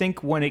 I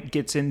think when it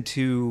gets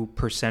into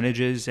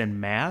percentages and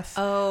math.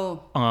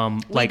 Oh.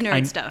 Like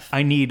nerd stuff.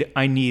 I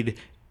need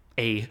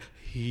a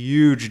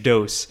huge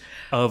dose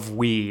of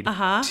weed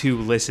to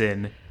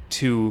listen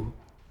to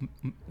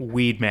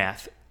weed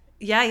math.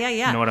 Yeah.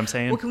 You know what I'm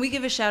saying? Well, can we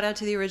give a shout out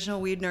to the original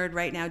weed nerd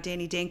right now,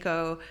 Danny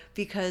Danko,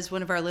 because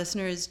one of our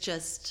listeners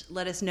just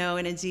let us know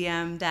in a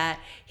DM that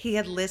he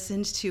had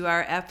listened to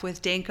our ep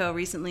with Danko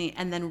recently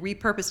and then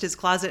repurposed his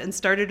closet and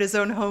started his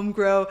own home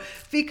grow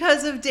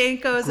because of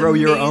Danko's Grow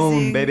amazing... your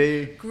own,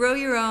 baby. Grow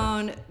your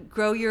own.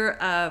 Grow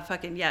your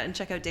and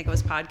check out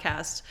Danko's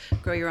podcast,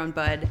 Grow Your Own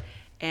Bud.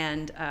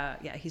 And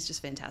he's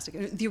just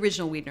fantastic. The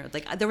original weed nerd.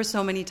 Like, there were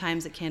so many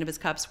times at Cannabis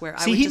Cups where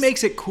he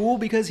makes it cool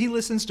because he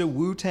listens to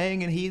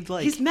Wu-Tang and he's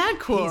mad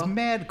cool. He's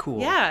mad cool.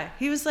 Yeah,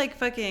 he was like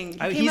fucking. He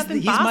came up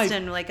in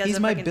Boston as he's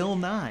a my fucking, Bill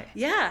Nye.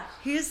 Yeah,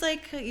 he was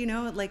like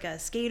like a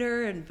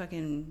skater and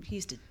fucking. He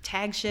used to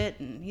tag shit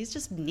and he's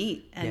just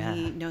neat and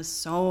he knows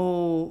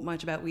so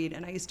much about weed.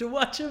 And I used to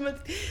watch him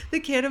at the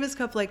Cannabis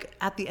Cup. Like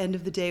at the end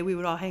of the day, we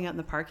would all hang out in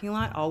the parking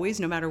lot.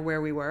 Always, no matter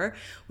where we were,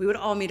 we would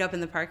all meet up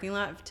in the parking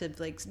lot to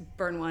like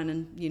burn one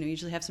and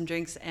usually have some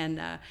drinks,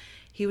 and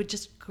he would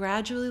just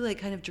gradually like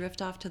kind of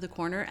drift off to the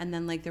corner, and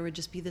then like there would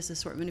just be this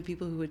assortment of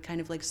people who would kind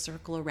of like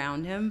circle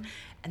around him,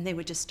 and they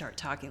would just start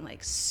talking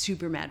like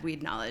super mad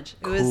weed knowledge.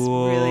 It was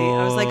really,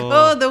 I was like,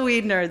 oh, the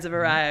weed nerds have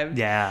arrived.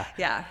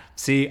 Yeah.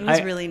 See, it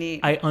was really neat.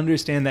 I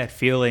understand that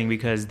feeling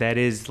because that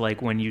is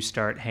like when you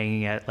start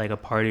hanging at like a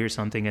party or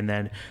something, and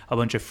then a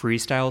bunch of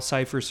freestyle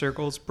cipher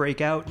circles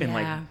break out in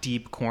like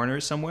deep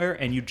corners somewhere,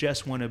 and you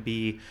just want to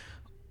be.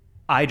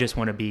 I just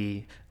want to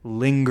be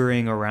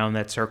lingering around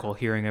that circle,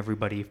 hearing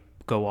everybody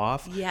go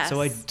off. Yes. So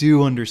I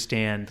do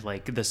understand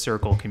like the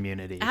circle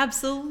community.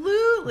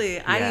 Absolutely.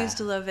 Yeah. I used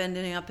to love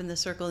ending up in the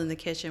circle in the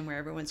kitchen where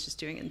everyone's just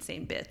doing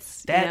insane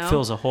bits. That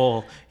fills a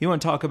hole. You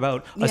want to talk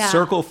about a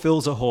circle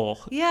fills a hole.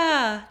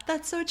 Yeah,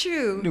 that's so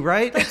true.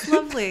 Right? That's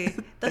lovely.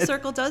 The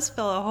circle does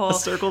fill a hole. A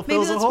circle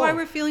fills a hole. Maybe that's why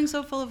we're feeling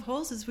so full of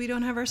holes is we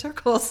don't have our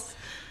circles.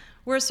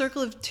 We're a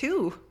circle of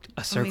two.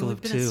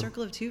 We've been a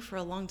circle of two for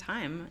a long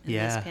time in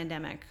this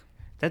pandemic.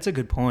 That's a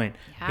good point.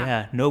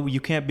 Yeah. No, you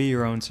can't be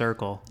your own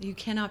circle. You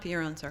cannot be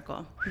your own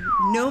circle.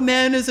 No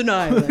man is an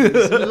island.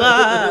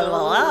 La,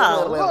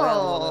 la,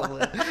 la.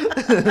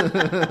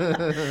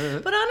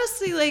 But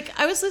honestly, like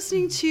I was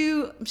listening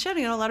to, I'm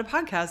shouting out a lot of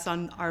podcasts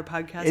on our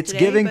podcast It's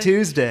today. Giving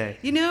Tuesday.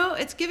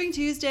 It's Giving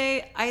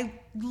Tuesday. I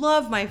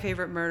love My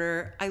Favorite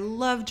Murder. I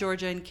love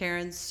Georgia and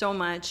Karen so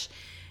much.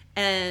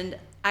 And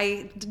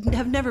I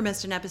have never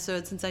missed an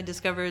episode since I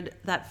discovered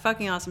that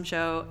fucking awesome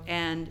show.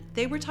 And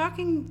they were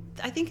talking,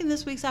 I think in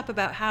this week's app,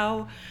 about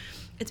how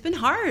it's been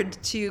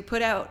hard to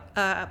put out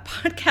a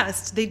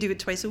podcast. They do it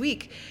twice a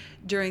week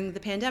during the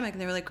pandemic.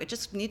 And they were like, I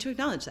just need to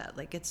acknowledge that.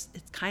 Like, it's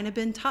kind of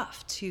been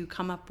tough to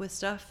come up with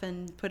stuff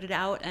and put it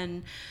out.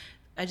 And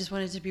I just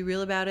wanted to be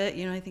real about it.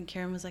 I think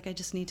Karen was like, I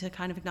just need to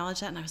kind of acknowledge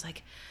that. And I was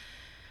like,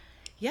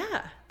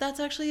 yeah, that's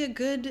actually a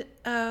good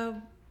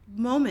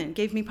moment.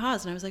 Gave me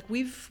pause. And I was like,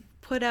 we've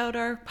put out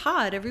our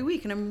pod every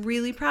week, and I'm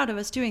really proud of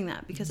us doing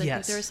that because I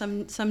think there are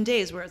some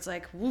days where it's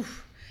like,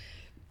 woof,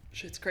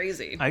 shit's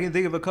crazy. I can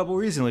think of a couple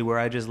recently where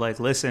I just like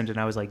listened and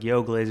I was like,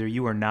 yo, Glazer,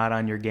 you are not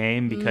on your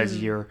game because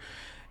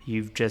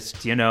you've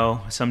just,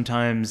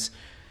 sometimes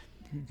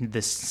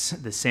the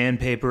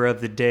sandpaper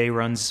of the day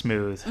runs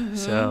smooth. Mm-hmm.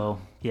 So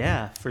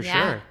yeah, for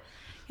sure.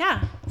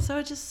 Yeah, so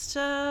I just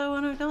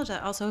want to acknowledge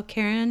that. Also,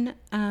 Karen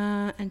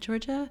and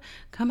Georgia,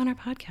 come on our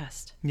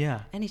podcast.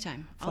 Yeah.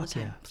 Anytime, all the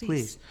time. Yeah,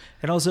 please.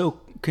 And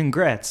also,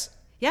 congrats.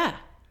 Yeah.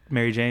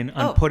 Mary Jane,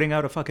 on putting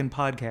out a fucking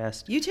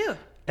podcast. You too.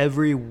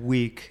 Every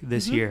week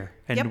this year.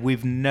 And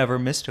we've never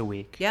missed a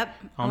week. Yep.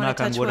 I'll knock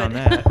on wood on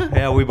that.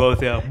 Yeah, we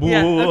both, Yeah,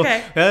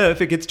 okay. Yeah,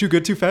 if it gets too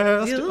good too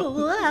fast.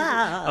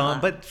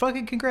 But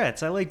fucking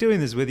congrats. I like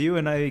doing this with you,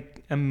 and I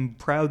am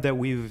proud that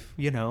we've,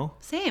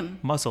 Same.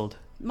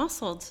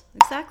 Muscled,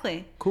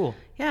 exactly. Cool.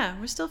 Yeah,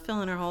 we're still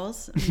filling our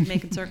holes and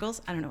making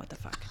circles. I don't know what the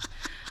fuck.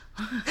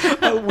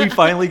 We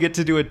finally get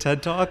to do a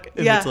TED Talk,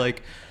 and it's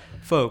like,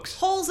 folks.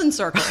 Holes and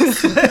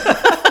circles. And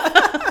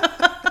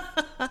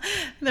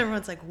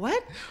everyone's like,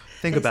 what?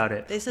 Think about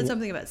it. They said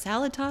something about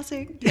salad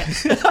tossing. Yeah.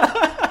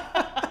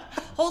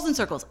 Holes and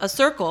circles. A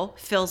circle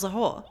fills a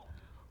hole.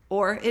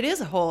 Or it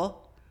is a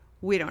hole.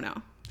 We don't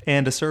know.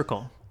 And a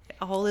circle.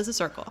 A hole is a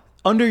circle.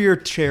 Under your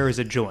chair is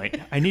a joint.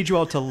 I need you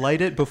all to light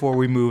it before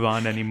we move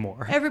on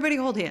anymore. Everybody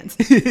hold hands.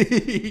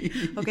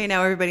 Okay,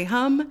 now everybody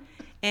hum,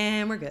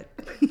 and we're good.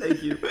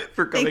 Thank you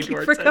for coming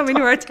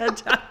to our TED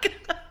Talk.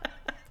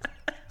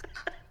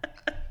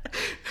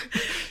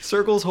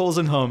 Circles, holes,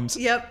 and hums.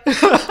 Yep.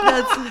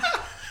 That's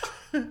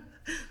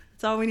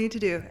all we need to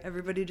do.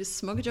 Everybody just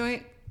smoke a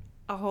joint,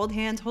 hold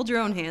hands, hold your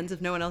own hands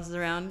if no one else is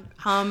around,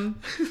 hum.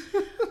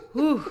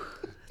 Whew,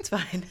 it's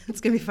fine.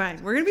 It's going to be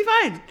fine. We're going to be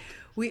fine.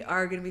 We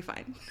are going to be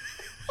fine.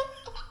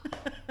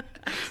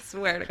 I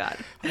swear to God.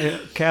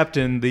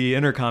 Captain, the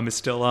intercom is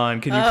still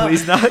on. Can you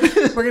please not?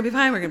 We're going to be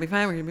fine. We're going to be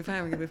fine. We're going to be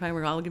fine. We're going to be fine.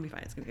 We're all going to be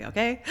fine. It's going to be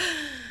okay.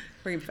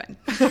 We're going to be fine.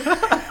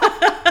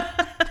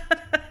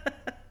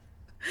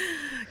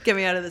 Get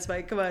me out of this,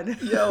 Mike. Come on.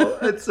 Yo,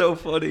 it's so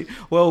funny.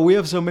 Well, we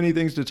have so many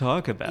things to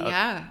talk about.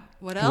 Yeah.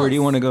 What else? Where do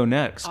you want to go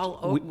next?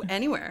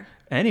 Anywhere.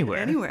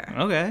 Anywhere.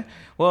 Okay.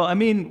 Well, I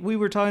mean, we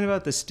were talking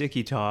about the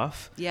sticky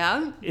toff.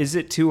 Yeah. Is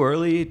it too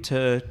early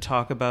to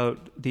talk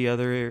about the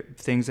other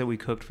things that we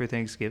cooked for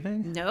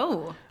Thanksgiving?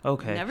 No.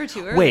 Okay. Never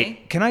too early.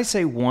 Wait, can I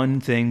say one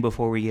thing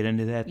before we get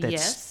into that?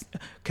 Yes.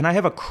 Can I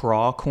have a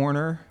craw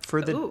corner for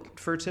Ooh.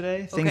 for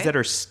today? Things Okay. that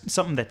are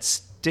something that's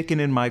sticking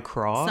in my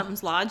craw.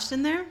 Something's lodged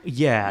in there?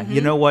 Yeah.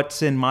 You know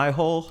what's in my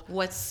hole?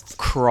 What's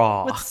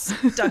Craw.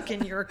 stuck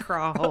in your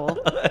craw hole?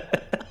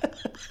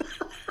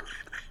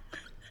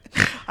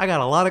 I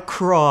got a lot of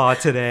craw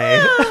today.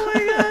 Oh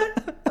my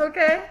god.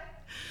 Okay.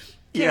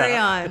 Carry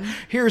on.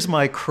 Here's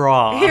my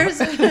craw.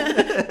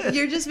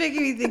 You're just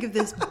making me think of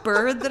this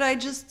bird that I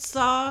just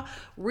saw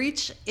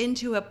reach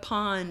into a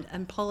pond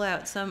and pull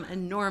out some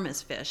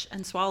enormous fish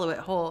and swallow it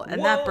whole.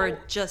 And that bird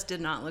just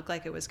did not look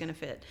like it was going to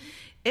fit.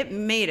 It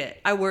made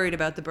it. I worried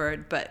about the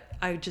bird, but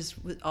I just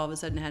all of a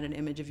sudden had an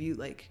image of you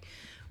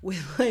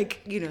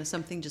with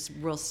something just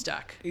real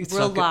stuck,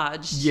 real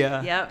lodged.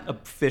 Yeah. Yep. A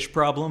fish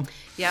problem.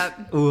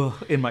 Yep. Ooh,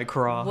 in my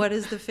craw. What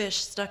is the fish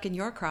stuck in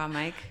your craw,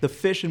 Mike? The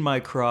fish in my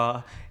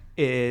craw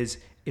is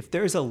if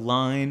there's a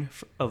line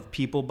of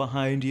people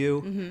behind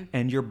you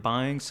and you're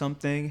buying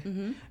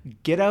something,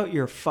 get out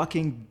your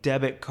fucking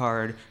debit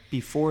card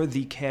before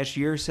the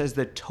cashier says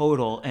the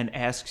total and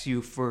asks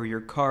you for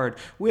your card.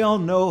 We all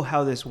know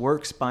how this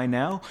works by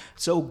now,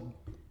 so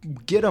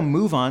get a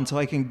move on so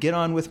I can get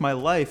on with my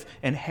life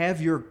and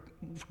have your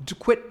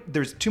quit.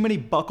 There's too many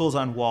buckles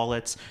on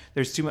wallets.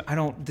 There's too much.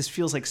 This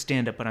feels like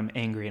stand up, but I'm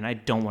angry and I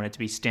don't want it to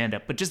be stand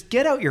up. But just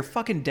get out your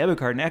fucking debit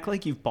card and act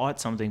like you've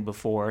bought something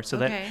before so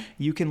that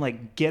you can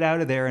like get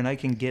out of there and I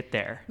can get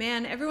there.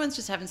 Man, everyone's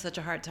just having such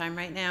a hard time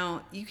right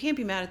now. You can't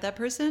be mad at that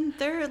person.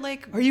 They're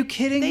like, are you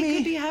kidding me? They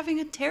could be having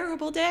a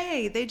terrible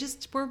day. They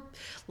just were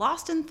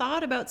lost in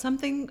thought about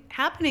something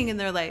happening in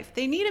their life.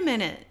 They need a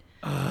minute.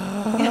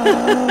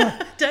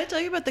 Did I tell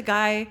you about the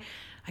guy?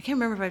 I can't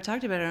remember if I've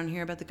talked about it on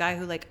here, about the guy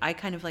who I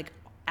kind of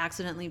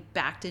accidentally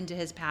backed into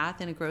his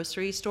path in a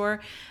grocery store,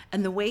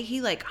 and the way he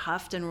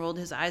huffed and rolled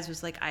his eyes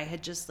was like I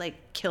had just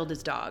killed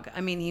his dog.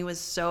 I mean, he was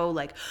so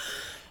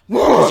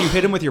Because you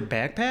hit him with your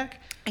backpack?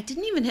 I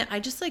didn't even hit. I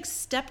just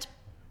stepped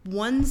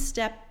one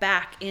step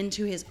back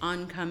into his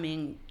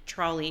oncoming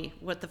trolley.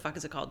 What the fuck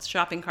is it called?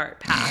 Shopping cart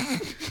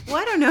path. Well,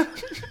 I don't know.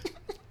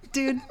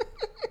 Dude,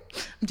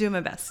 I'm doing my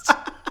best.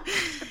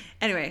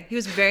 Anyway, he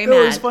was very mad.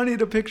 It was funny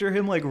to picture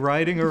him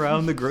riding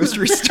around the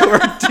grocery store,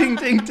 ding,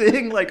 ding,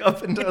 ding,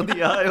 up and down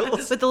the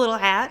aisles. With the little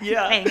hat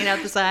hanging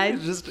out the side.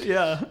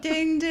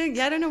 Ding, ding.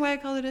 Yeah, I don't know why I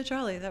called it a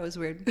trolley. That was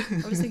weird.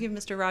 I was thinking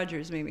of Mr.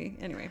 Rogers, maybe.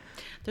 Anyway,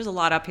 there's a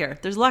lot up here.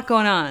 There's a lot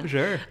going on.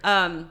 Sure.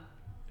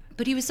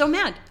 But he was so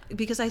mad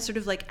because I sort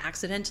of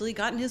accidentally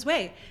got in his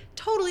way.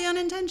 Totally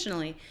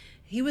unintentionally.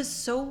 He was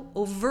so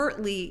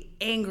overtly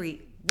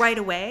angry right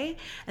away,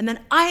 and then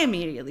I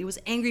immediately was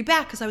angry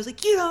back because I was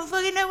like, you don't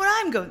fucking know what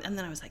I'm going. And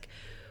then I was like,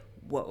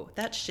 whoa,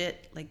 that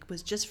shit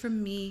was just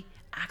from me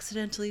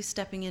accidentally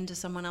stepping into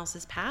someone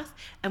else's path,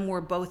 and we're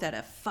both at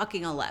a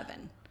fucking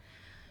 11.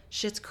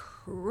 Shit's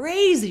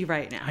crazy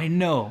right now. I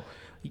know.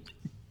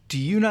 Do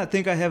you not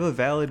think I have a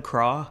valid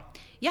craw?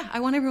 Yeah,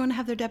 I want everyone to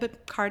have their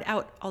debit card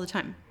out all the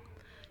time.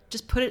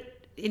 Just put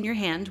it in your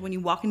hand when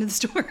you walk into the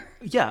store.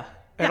 Yeah,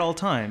 at all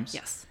times.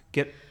 Yes.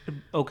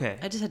 Okay.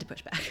 I just had to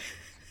push back.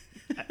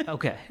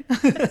 Okay.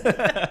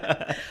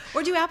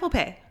 Or do Apple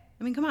Pay.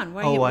 I mean, come on.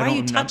 Why are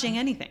you touching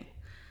anything?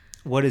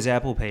 What does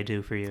Apple Pay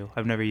do for you?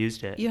 I've never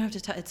used it. You don't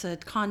have to it's a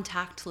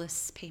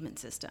contactless payment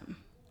system.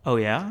 Oh,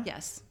 yeah?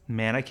 Yes.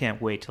 Man, I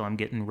can't wait till I'm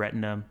getting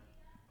Retina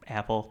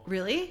Apple.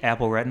 Really?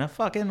 Apple Retina?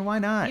 Fucking why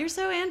not? You're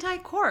so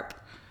anti-corp.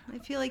 I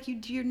feel like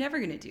you're never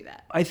going to do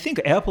that. I think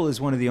Apple is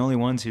one of the only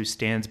ones who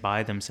stands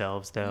by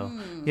themselves, though.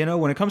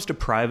 When it comes to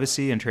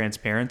privacy and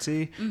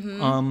transparency,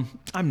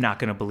 I'm not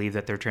going to believe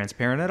that they're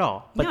transparent at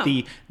all. But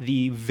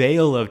the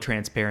veil of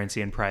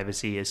transparency and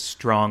privacy is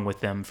strong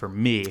with them for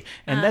me.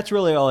 And that's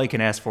really all I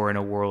can ask for in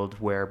a world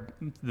where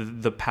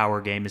the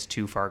power game is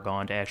too far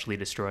gone to actually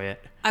destroy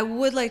it. I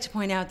would like to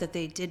point out that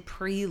they did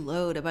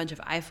preload a bunch of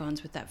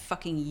iPhones with that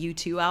fucking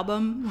U2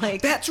 album.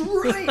 That's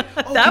right.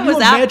 That was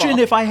imagine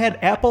Apple. if I had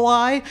Apple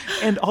Eye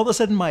and all of a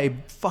sudden my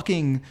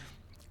fucking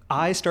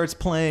eye starts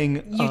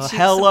playing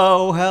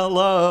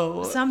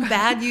hello. Some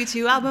bad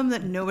U2 album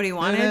that nobody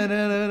wanted.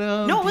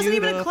 No, it wasn't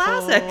even a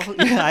classic.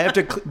 Yeah, I have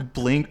to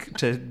blink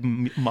to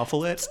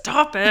muffle it.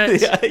 Stop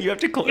it. Yeah, you have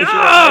to close your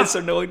eyes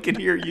so no one can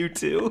hear you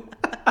too.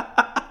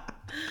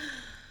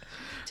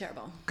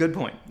 Terrible. Good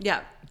point.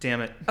 Yeah.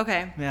 Damn it.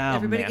 Okay. Oh,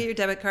 Everybody man. get your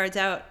debit cards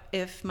out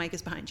if Mike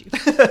is behind you.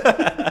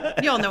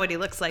 You all know what he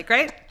looks like,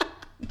 right?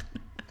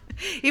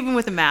 Even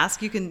with a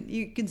mask, you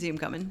can see him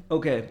coming.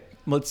 Okay.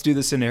 Let's do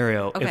the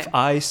scenario. Okay.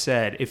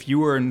 If you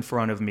were in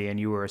front of me and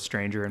you were a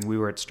stranger and we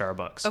were at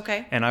Starbucks.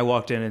 Okay. And I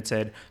walked in and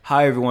said,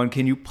 "Hi, everyone.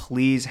 Can you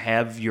please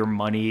have your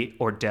money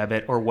or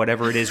debit or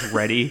whatever it is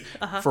ready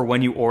for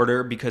when you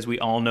order? Because we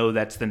all know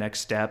that's the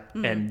next step.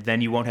 And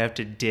then you won't have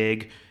to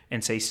dig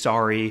and say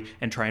sorry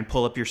and try and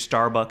pull up your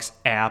Starbucks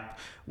app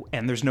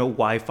and there's no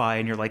Wi-Fi,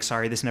 and you're like,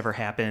 sorry, this never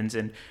happens,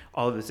 and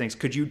all of those things.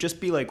 Could you just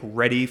be like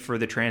ready for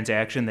the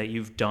transaction that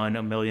you've done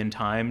a million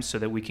times so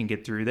that we can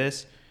get through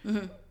this?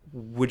 Mm-hmm.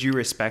 Would you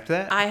respect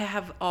that? I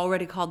have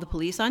already called the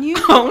police on you.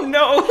 Oh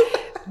no.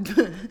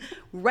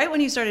 Right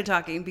when you started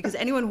talking, because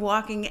anyone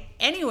walking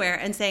anywhere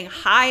and saying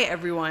hi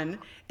everyone,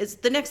 is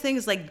the next thing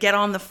is like, get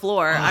on the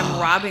floor. I'm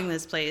robbing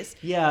this place.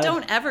 Yeah.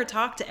 Don't ever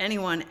talk to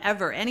anyone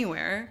ever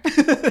anywhere.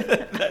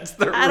 That's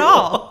the rule. At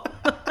all.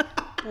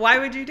 Why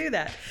would you do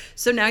that?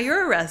 So now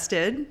you're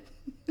arrested.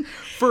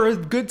 For a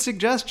good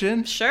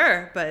suggestion.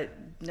 Sure, but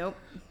nope.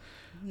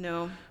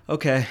 No.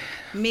 Okay.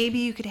 Maybe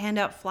you could hand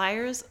out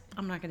flyers.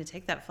 I'm not going to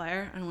take that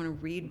flyer. I don't want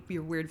to read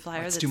your weird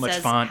flyer That's that too much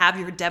says font. have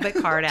your debit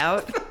card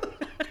out.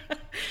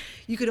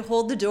 You could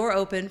hold the door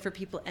open for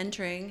people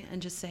entering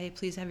and just say,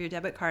 please have your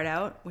debit card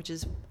out, which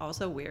is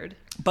also weird.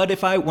 But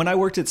when I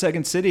worked at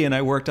Second City and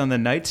I worked on the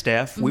night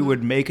staff, we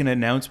would make an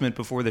announcement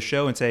before the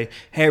show and say,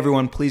 hey,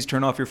 everyone, please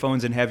turn off your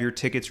phones and have your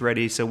tickets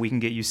ready so we can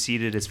get you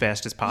seated as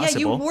fast as possible.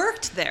 Yeah, you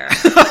worked there.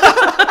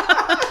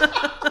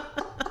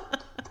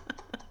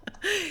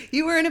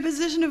 You were in a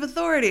position of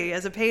authority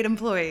as a paid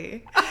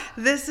employee.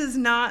 This is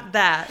not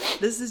that.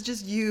 This is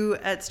just you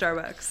at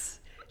Starbucks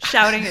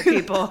shouting at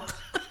people,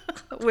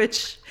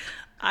 which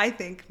I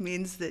think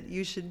means that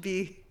you should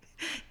be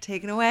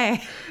taken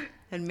away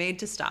and made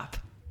to stop.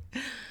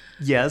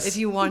 Yes. If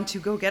you want to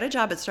go get a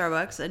job at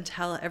Starbucks and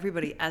tell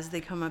everybody as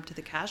they come up to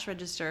the cash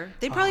register,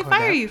 they'd probably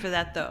fire you for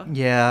that, though.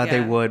 Yeah,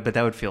 they would, but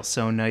that would feel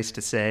so nice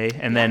to say.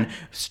 And then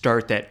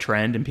start that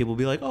trend, and people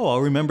be like, oh,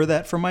 I'll remember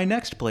that for my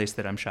next place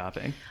that I'm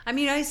shopping. I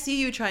mean, I see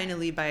you trying to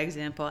lead by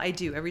example. I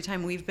do. Every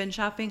time we've been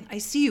shopping, I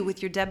see you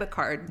with your debit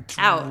card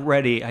out.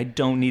 Ready. I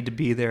don't need to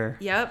be there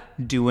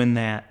doing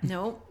that.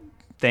 Nope.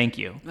 Thank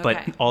you. Okay.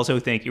 But also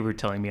thank you for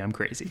telling me I'm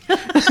crazy. Can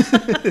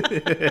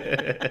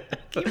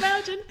you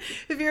imagine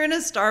if you're in a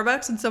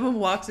Starbucks and someone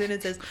walks in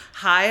and says,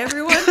 hi,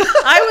 everyone?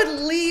 I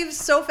would leave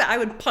so fast. I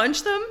would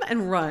punch them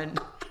and run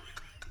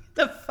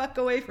the fuck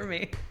away from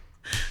me.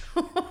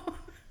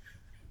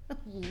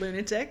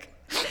 Lunatic.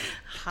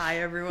 Hi,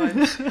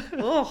 everyone.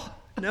 Oh,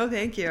 no,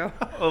 thank you.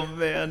 Oh,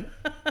 man.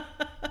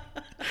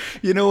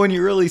 You know, when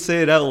you really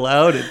say it out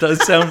loud, it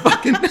does sound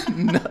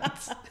fucking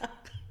nuts.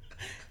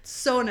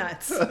 So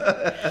nuts.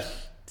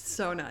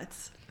 So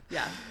nuts.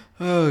 Yeah.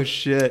 Oh,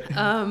 shit.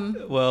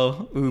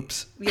 Well,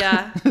 oops.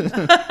 Yeah.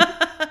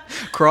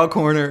 Craw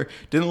Corner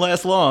didn't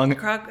last long.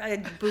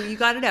 Boo, you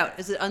got it out.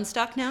 Is it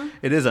unstuck now?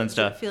 It is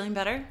unstuck. Feeling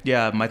better?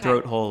 Yeah, my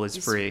throat hole is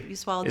free. You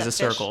swallowed is that a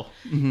fish. circle.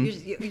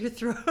 Mm-hmm. Your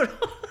throat.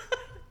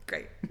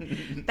 Great.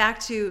 Back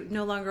to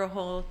no longer a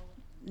hole,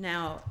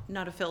 now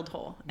not a filled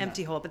hole,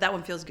 empty hole. But that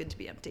one feels good to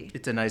be empty.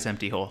 It's a nice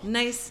empty hole.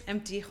 Nice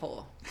empty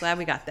hole. Glad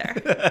we got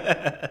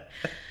there.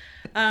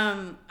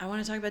 I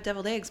want to talk about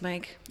deviled eggs,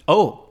 Mike.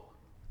 Oh,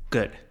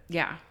 good.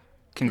 Yeah.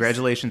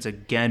 Congratulations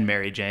again,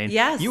 Mary Jane.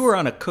 Yes. You were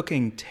on a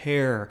cooking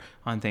tear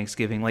on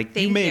Thanksgiving. Like,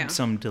 Thank you made you.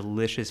 some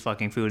delicious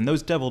fucking food. And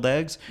those deviled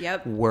eggs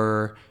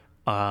were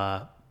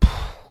fucking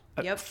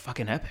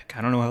epic.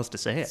 I don't know how else to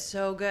say it.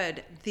 So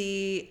good.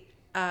 The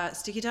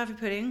sticky toffee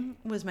pudding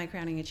was my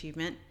crowning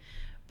achievement.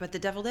 But the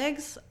deviled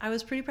eggs, I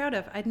was pretty proud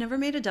of. I'd never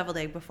made a deviled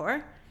egg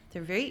before.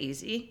 They're very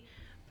easy.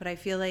 But I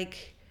feel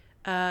like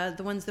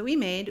the ones that we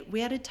made,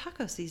 we added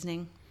taco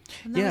seasoning.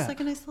 And that was like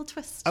a nice little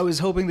twist. I was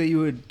hoping that you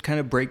would kind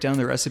of break down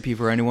the recipe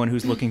for anyone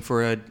who's looking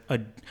for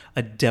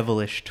a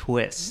devilish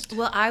twist.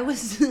 Well, I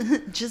was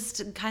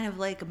just kind of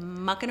like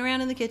mucking around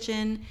in the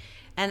kitchen.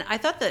 And I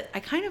thought that I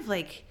kind of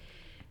like,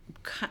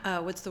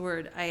 what's the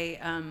word? I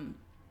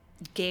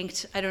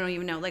ganked. I don't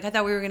even know. Like, I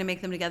thought we were going to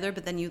make them together,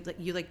 but then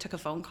you like took a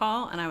phone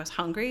call and I was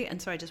hungry.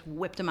 And so I just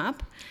whipped them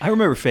up. I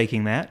remember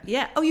faking that.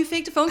 Yeah. Oh, you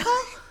faked a phone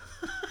call?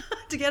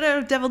 To get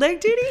a deviled egg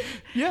duty?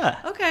 Yeah.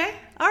 Okay.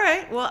 All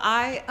right. Well,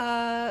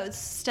 I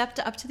stepped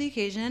up to the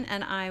occasion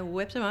and I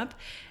whipped them up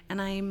and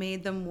I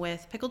made them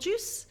with pickle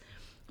juice,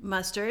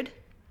 mustard,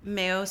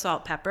 mayo,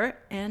 salt, pepper,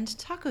 and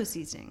taco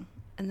seasoning.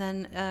 And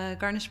then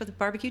garnished with a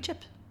barbecue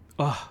chip.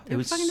 Oh, it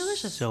was fucking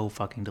delicious. So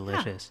fucking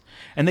delicious.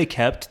 Yeah. And they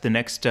kept the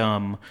next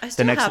I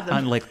still have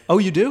them. like, oh,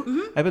 you do?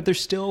 Mm-hmm. I bet they're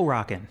still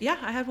rocking. Yeah,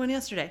 I had one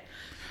yesterday.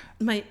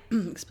 Might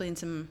explain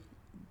some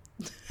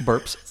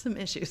burps. Some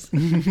issues.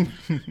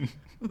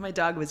 My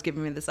dog was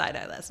giving me the side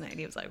eye last night.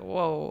 He was like,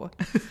 whoa.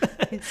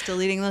 He's still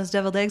eating those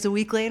deviled eggs a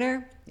week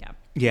later? Yeah.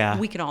 Yeah.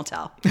 We can all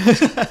tell.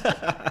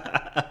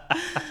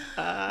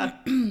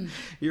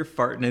 You're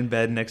farting in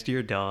bed next to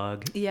your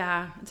dog.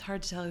 Yeah. It's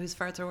hard to tell whose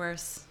farts are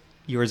worse.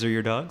 Yours or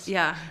your dog's?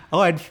 Yeah.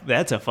 Oh,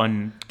 that's a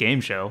fun game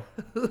show.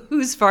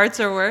 Whose farts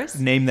are worse?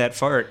 Name that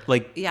fart.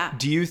 Like, yeah.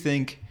 Do you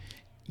think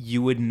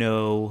you would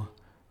know...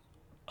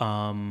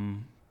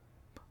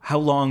 how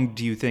long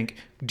do you think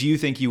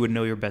you would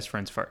know your best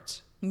friend's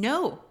farts?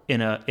 No.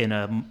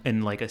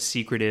 In like a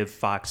secretive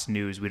Fox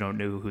News, we don't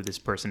know who this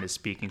person is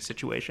speaking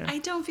situation. I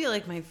don't feel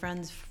like my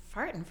friends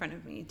fart in front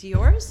of me. Do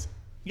yours?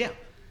 Yeah.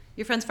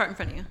 Your friends fart in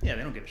front of you? Yeah,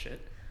 they don't give a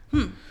shit.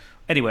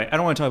 Anyway, I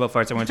don't want to talk about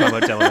farts. I want to talk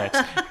about deviled eggs.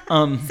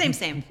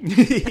 Same.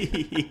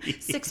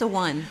 6 of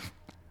 1.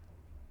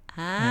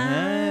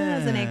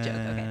 That's an egg joke.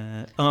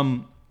 Okay.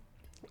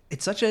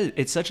 It's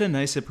such a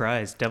nice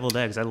surprise. Deviled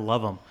eggs. I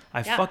love them.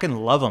 I Yeah. fucking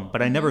love them,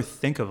 but I never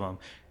think of them.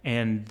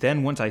 And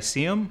then once I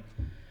see them,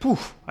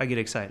 poof, I get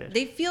excited.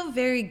 They feel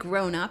very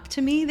grown up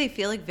to me. They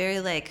feel like very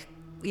like,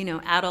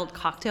 adult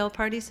cocktail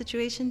party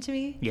situation to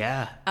me.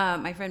 Yeah.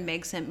 My friend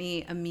Meg sent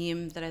me a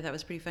meme that I thought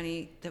was pretty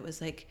funny that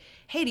was like,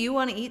 hey, do you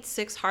want to eat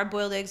 6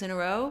 hard-boiled eggs in a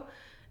row?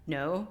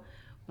 No.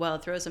 Well,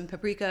 throw some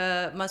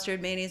paprika,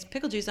 mustard, mayonnaise,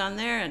 pickle juice on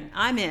there, and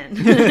I'm in.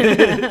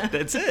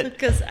 That's it.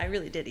 Because I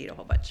really did eat a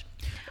whole bunch.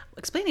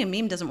 Explaining a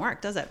meme doesn't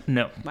work, does it?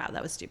 No. Wow,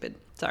 that was stupid.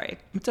 Sorry.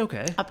 It's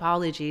okay.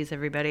 Apologies,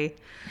 everybody.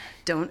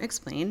 Don't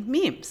explain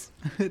memes.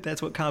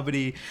 That's what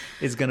comedy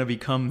is going to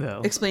become,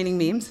 though. Explaining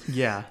memes?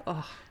 Yeah.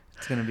 Oh,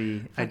 It's going to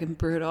be... fucking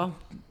brutal.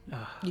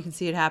 You can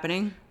see it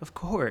happening. Of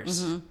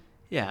course. Mm-hmm.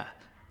 Yeah.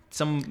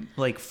 Some,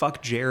 like,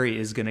 Fuck Jerry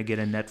is going to get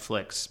a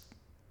Netflix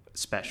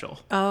special.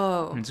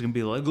 Oh. And it's going to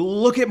be like,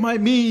 look at my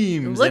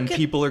memes. Look and at-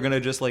 people are going to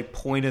just, like,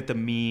 point at the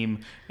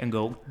meme and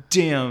go,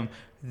 damn,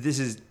 this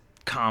is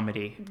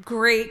comedy.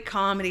 Great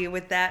comedy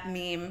with that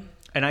meme.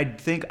 And I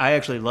think I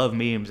actually love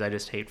memes. I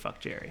just hate Fuck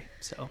Jerry.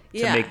 So, to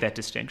Yeah. make that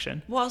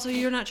distinction. Well, also,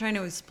 you're not trying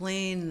to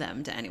explain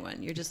them to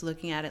anyone. You're just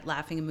looking at it,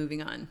 laughing, and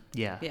moving on.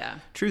 Yeah. Yeah.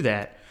 True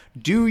that.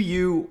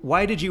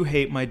 Why did you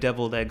hate my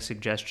deviled egg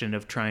suggestion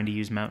of trying to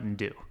use Mountain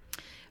Dew?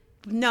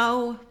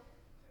 No.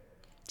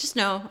 Just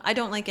no. I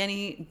don't like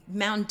any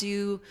Mountain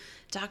Dew,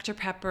 Dr.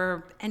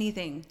 Pepper,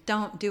 anything.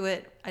 Don't do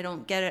it. I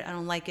don't get it. I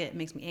don't like it. It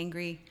makes me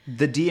angry.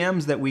 The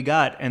DMs that we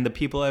got and the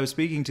people I was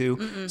speaking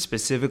to,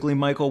 specifically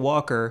Michael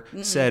Walker,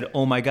 said,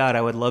 oh my God,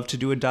 I would love to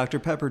do a Dr.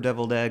 Pepper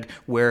deviled egg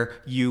where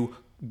you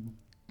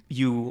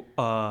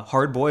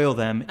hard boil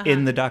them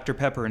in the Dr.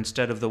 Pepper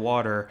instead of the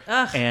water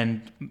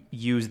and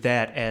use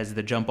that as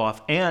the jump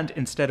off. And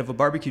instead of a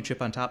barbecue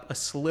chip on top, a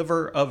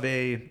sliver of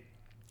a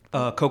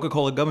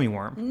Coca-Cola gummy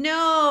worm.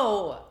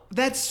 No.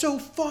 That's so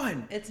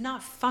fun. It's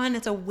not fun.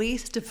 It's a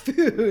waste of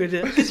food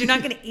because you're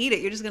not going to eat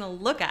it. You're just going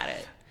to look at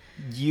it.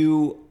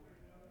 You're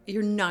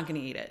not going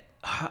to eat it.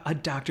 A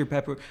Dr.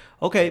 Pepper.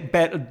 Okay,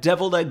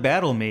 deviled egg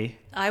battle me.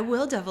 I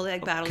will devil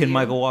egg battle Can you.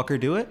 Michael Walker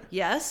do it?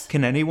 Yes.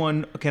 Can it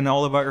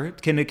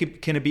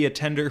be a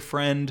tender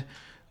friend?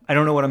 I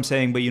don't know what I'm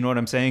saying, but you know what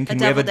I'm saying. A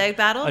deviled egg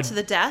battle to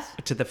the death?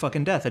 To the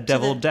fucking death. A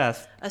deviled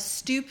death. A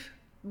stoop.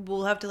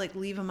 We'll have to like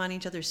leave them on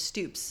each other's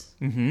stoops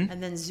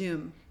and then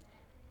zoom.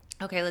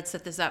 Okay, let's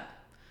set this up.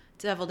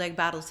 Deviled egg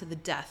battle to the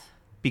death.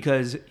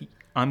 Because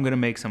I'm going to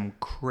make some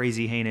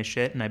crazy heinous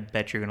shit, and I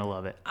bet you're going to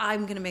love it.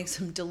 I'm going to make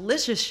some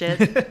delicious shit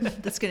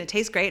that's going to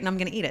taste great, and I'm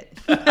going to eat it.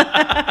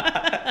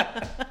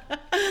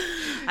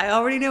 I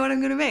already know what I'm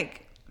going to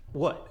make.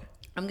 What?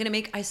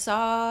 I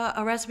saw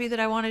a recipe that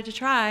I wanted to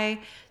try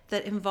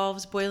that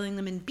involves boiling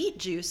them in beet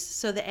juice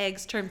so the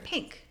eggs turn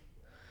pink,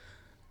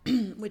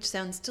 which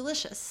sounds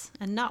delicious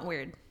and not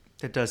weird.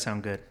 That does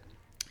sound good.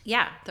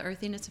 Yeah, the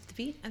earthiness of the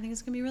beet, I think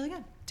it's going to be really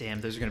good.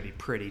 Damn, those are going to be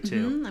pretty,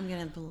 too. I'm going to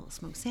have a little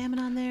smoked salmon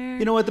on there.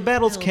 You know what? The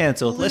battle's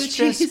canceled. blue Let's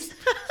cheese.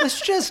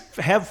 just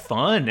have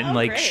fun and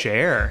Great.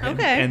 share.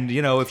 Okay. And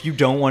you know, if you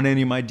don't want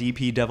any of my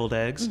DP deviled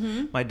eggs,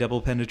 my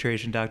double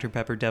penetration Dr.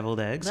 Pepper deviled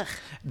eggs, Ugh.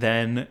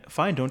 then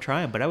fine, don't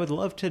try them. But I would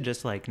love to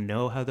just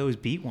know how those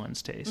beet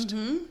ones taste.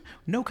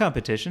 No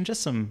competition,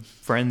 just some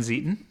friends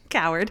eating.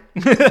 Coward.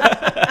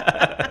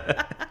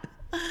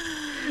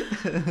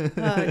 Oh,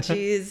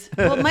 jeez.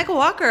 Well, Michael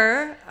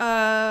Walker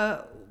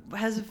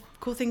has a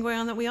cool thing going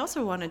on that we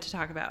also wanted to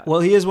talk about. Well,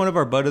 he is one of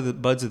our buds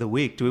of the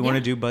week. Do we want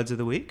to do buds of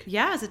the week?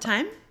 Yeah, is it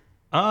time?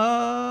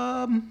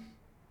 Now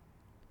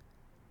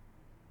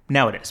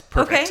it is.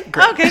 Perfect. Okay.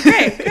 Great.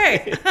 Okay,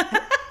 great.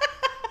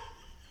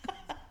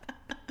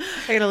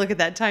 I gotta look at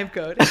that time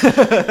code.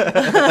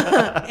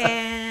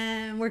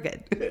 And we're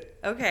good.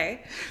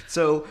 Okay.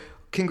 So,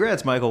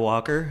 congrats, Michael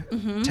Walker,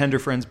 Tender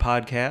Friends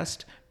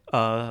podcast,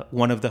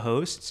 one of the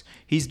hosts.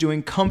 He's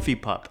doing Comfy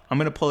Pup. I'm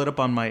going to pull it up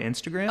on my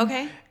Instagram.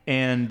 Okay.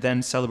 And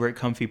then celebrate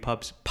Comfy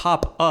Pup's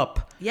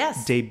pop-up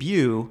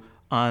debut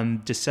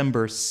on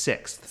December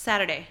 6th.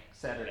 Saturday.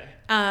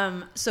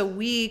 So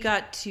we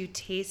got to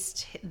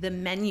taste the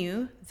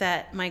menu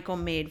that Michael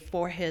made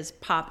for his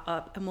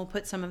pop-up, and we'll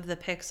put some of the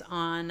pics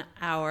on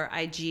our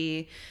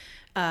IG.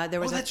 There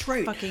was that's a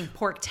right. fucking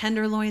pork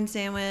tenderloin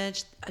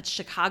sandwich, a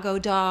Chicago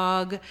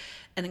dog,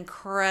 an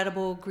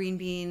incredible green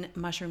bean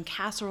mushroom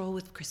casserole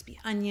with crispy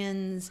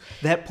onions.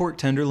 That pork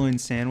tenderloin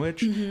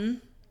sandwich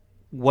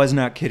was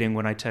not kidding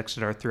when I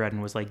texted our thread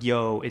and was like,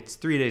 yo, it's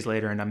 3 days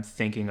later and I'm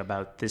thinking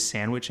about this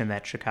sandwich and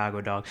that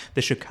Chicago dog.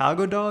 The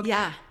Chicago dog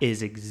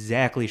is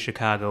exactly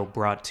Chicago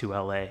brought to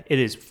LA. It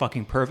is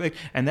fucking perfect.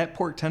 And that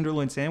pork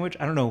tenderloin sandwich,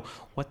 I don't know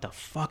what the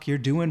fuck you're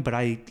doing, but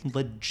I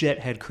legit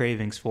had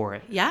cravings for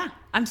it. Yeah,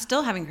 I'm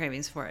still having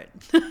cravings for it.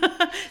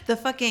 The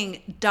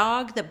fucking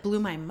dog that blew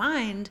my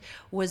mind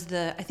was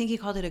I think he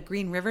called it a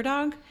Green River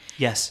dog.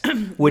 Yes,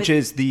 which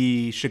is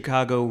the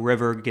Chicago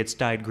River gets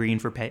dyed green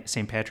for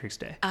St. Patrick's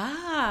Day.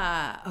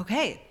 Ah,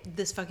 okay.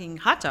 This fucking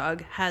hot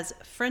dog has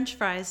French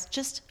fries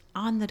just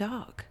on the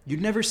dog.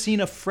 You'd never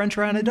seen a French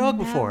fry on a dog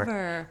before?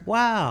 Never.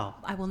 Wow.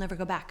 I will never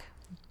go back.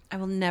 I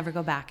will never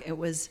go back. It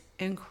was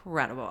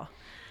incredible.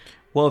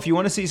 Well, if you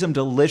want to see some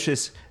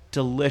delicious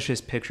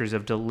delicious pictures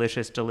of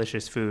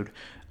delicious food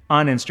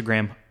on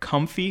Instagram,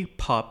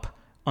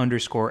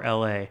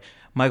 comfypup_LA.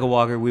 Michael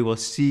Walker, we will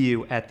see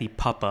you at the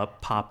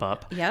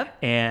pop-up. Yep.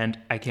 And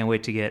I can't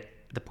wait to get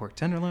the pork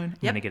tenderloin. I'm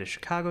Yep. going to get a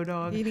Chicago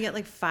dog. You're gonna get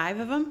like 5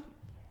 of them?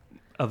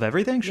 Of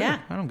everything? Sure. Yeah.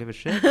 I don't give a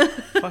shit.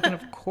 Fucking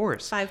of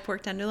course. 5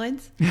 pork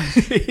tenderloins?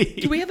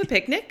 Do we have a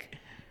picnic?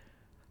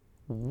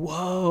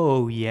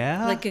 Whoa,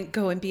 yeah? Like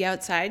go and be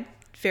outside,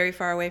 very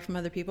far away from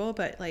other people,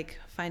 but like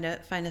find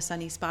a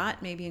sunny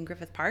spot, maybe in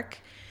Griffith Park,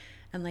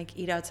 and like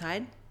eat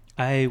outside?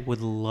 I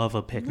would love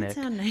a Doesn't picnic. that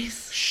sound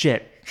nice?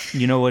 Shit.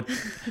 You know what?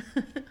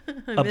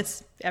 I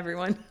miss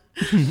everyone.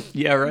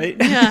 Yeah, right?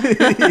 Yeah.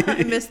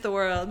 I miss the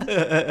world.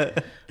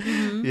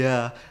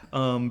 Yeah.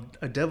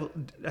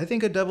 I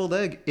think a deviled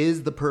egg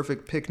is the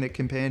perfect picnic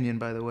companion,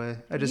 by the way.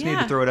 I just need to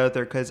Yeah. throw it out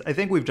there because I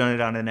think we've done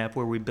it on an app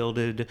where we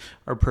builded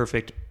our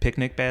perfect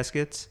picnic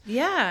baskets.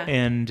 Yeah.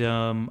 And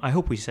I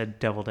hope we said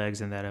deviled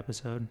eggs in that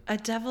episode. A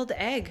deviled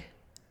egg.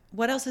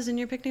 What else is in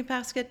your picnic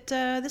basket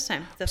this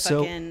time?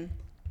 So-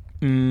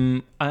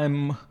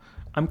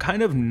 I'm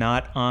kind of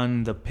not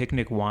on the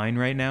picnic wine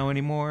right now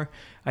anymore.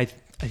 I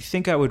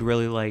think I would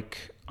really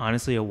like,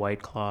 honestly, a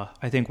White Claw.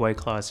 I think White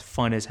Claw is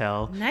fun as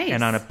hell. Nice.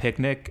 And on a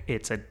picnic,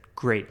 it's a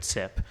great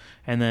sip.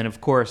 And then,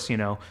 of course,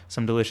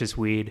 some delicious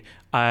weed.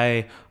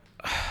 That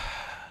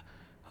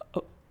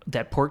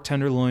pork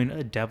tenderloin,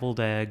 a deviled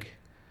egg,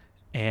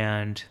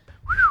 and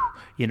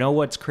you know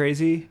what's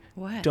crazy?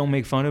 What? Don't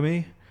make fun of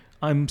me.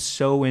 I'm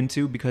so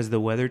into, because the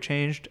weather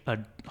changed, a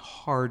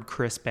hard,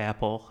 crisp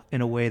apple in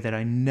a way that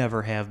I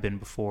never have been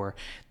before.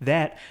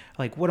 That,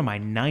 like, what am I,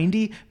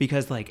 90?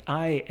 Because, like,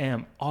 I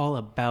am all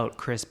about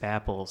crisp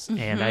apples,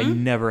 and I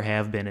never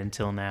have been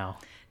until now.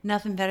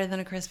 Nothing better than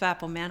a crisp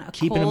apple, man.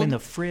 Keeping them in the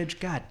fridge,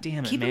 god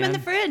damn it, Keep man. them in the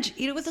fridge.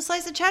 Eat it with a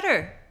slice of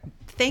cheddar.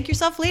 Thank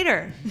yourself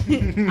later.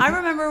 I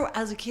remember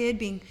as a kid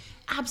being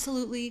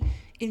absolutely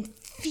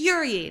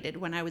infuriated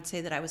when I would say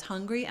that I was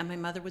hungry and my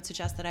mother would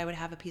suggest that I would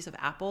have a piece of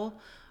apple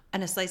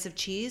and a slice of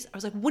cheese. I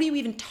was like, what are you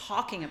even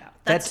talking about?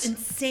 That's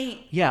insane.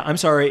 Yeah, I'm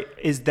sorry.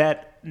 Is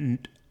that...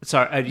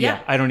 Sorry,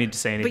 Yeah. I don't need to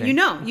say anything.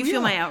 But you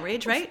feel my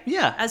outrage, right?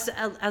 Yeah. As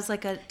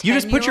like a 10-year-old. You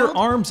just put your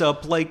arms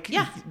up like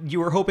Yeah. you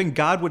were hoping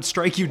God would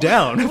strike you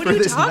down What for are you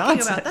this talking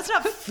nonsense. about? That's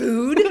not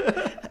food.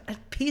 A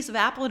piece of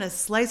apple and a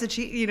slice of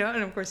cheese,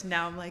 And of course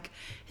now I'm like,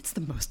 it's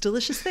the most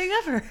delicious thing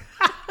ever.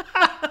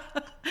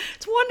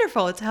 It's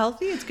wonderful. It's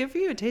healthy. It's good for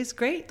you. It tastes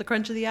great. The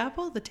crunch of the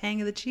apple, the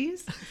tang of the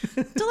cheese.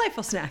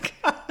 Delightful snack.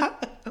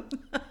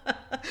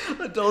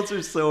 Adults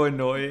are so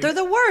annoying. They're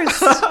the worst.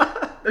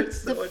 They're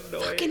so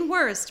annoying. Fucking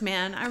worst,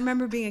 man. I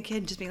remember being a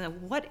kid just being like,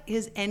 what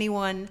is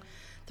anyone?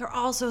 They're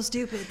all so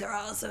stupid. They're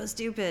all so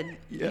stupid.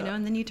 Yeah.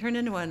 And then you turn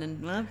into one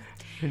and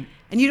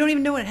you don't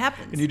even know what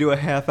happens. And you do a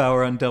half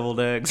hour on deviled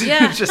eggs.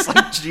 Yeah. It's just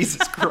like,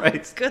 Jesus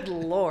Christ. Good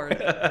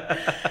Lord.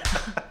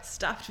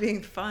 Stopped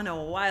being fun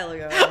a while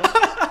ago.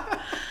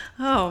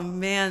 Oh,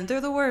 man. They're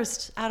the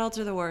worst. Adults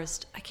are the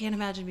worst. I can't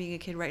imagine being a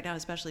kid right now,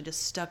 especially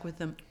just stuck with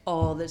them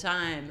all the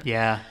time.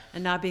 Yeah.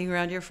 And not being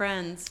around your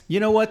friends. You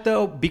know what,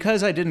 though?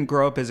 Because I didn't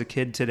grow up as a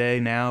kid today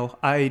now,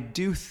 I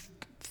do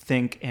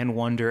think and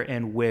wonder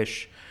and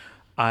wish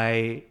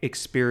I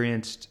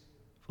experienced,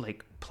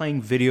 like,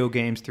 playing video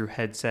games through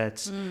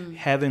headsets,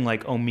 having,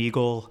 like,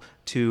 Omegle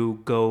to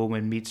go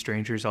and meet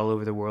strangers all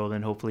over the world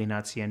and hopefully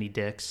not see any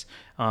dicks.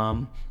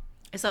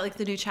 Is that like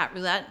the new chat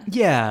roulette?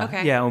 Yeah,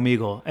 Okay. yeah,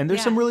 Omegle. And there's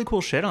Yeah. some really cool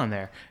shit on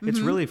there. It's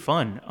really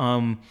fun.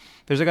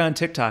 There's a guy on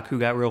TikTok who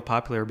got real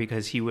popular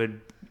because he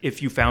would,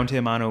 if you found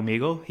him on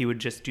Omegle, he would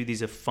just do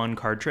these fun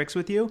card tricks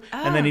with you.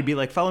 And then he'd be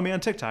like, follow me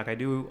on TikTok. I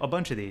do a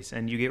bunch of these.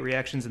 And you get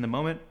reactions in the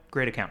moment.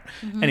 Great account.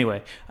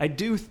 Anyway, I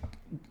do,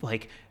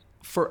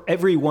 for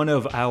every one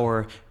of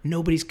our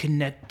nobody's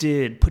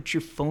connected, put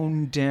your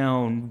phone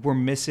down, we're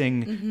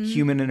missing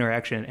human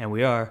interaction, and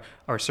we are.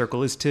 Our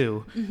circle is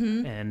 2,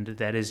 and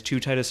that is too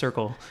tight a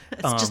circle.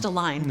 It's just a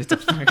line. It's a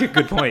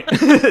good point.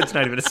 It's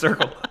not even a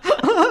circle.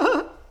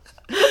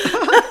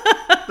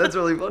 That's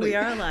really funny. We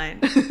are a line.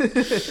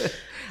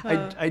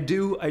 I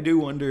do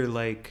wonder,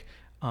 like,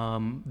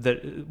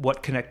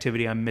 what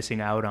connectivity I'm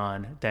missing out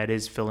on that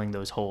is filling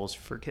those holes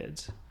for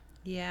kids.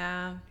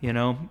 Yeah.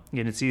 And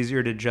it's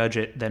easier to judge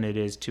it than it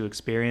is to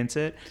experience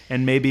it.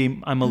 And maybe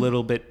I'm a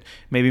little bit,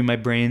 maybe my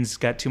brain's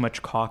got too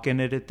much caulk in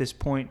it at this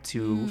point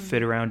to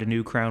fit around a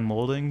new crown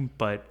molding.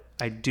 But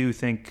I do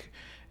think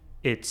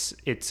it's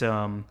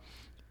got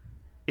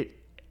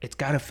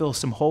to fill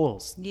some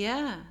holes.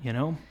 Yeah.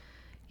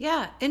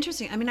 Yeah.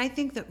 Interesting. I mean, I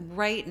think that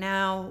right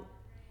now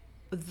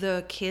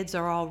the kids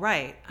are all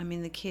right. I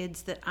mean, the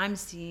kids that I'm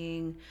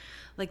seeing,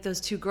 like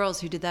those 2 girls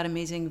who did that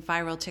amazing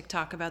viral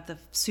TikTok about the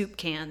soup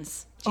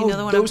cans. Do you know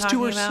the one I'm those talking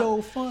 2 are about?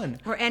 so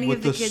fun. Or any with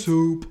of the the kids.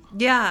 soup.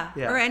 Yeah.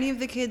 Yeah. Or any of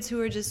the kids who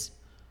are just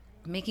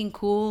making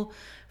cool,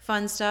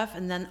 fun stuff,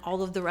 and then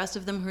all of the rest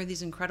of them who are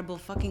these incredible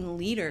fucking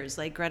leaders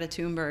like Greta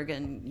Thunberg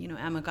and, you know,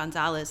 Emma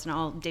Gonzalez and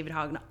all David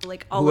Hogg,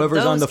 like all whoever's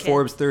of those on the kids.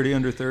 Forbes 30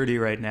 under 30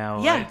 right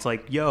now. Yeah. It's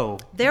like, yo,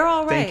 they're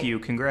all right. Thank you,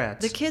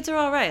 congrats. The kids are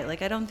all right.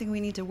 Like, I don't think we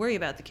need to worry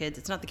about the kids.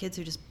 It's not the kids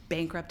who just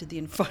bankrupted the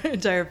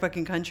entire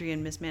fucking country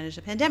and mismanaged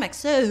the pandemic.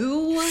 So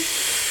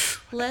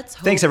let's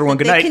hope Thanks, everyone.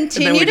 that Good they night. And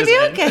then continue we to just be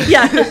end. okay.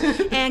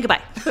 Yeah. And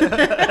goodbye.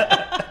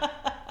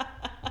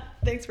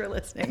 Thanks for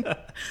listening.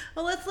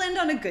 Well, let's land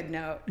on a good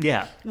note.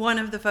 Yeah. One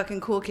of the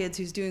fucking cool kids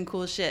who's doing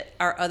cool shit,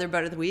 our other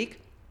butt of the week,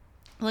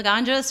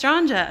 Laganja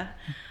Estranja.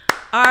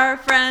 Our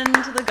friend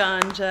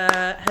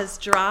Laganja has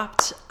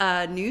dropped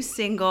a new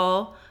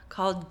single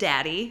called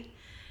Daddy.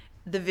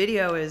 The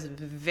video is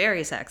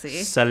very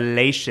sexy.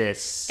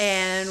 Salacious.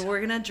 And we're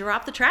going to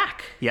drop the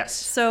track. Yes.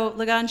 So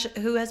Laganja,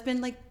 who has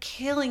been like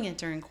killing it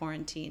during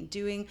quarantine,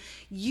 doing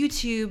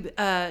YouTube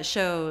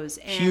shows.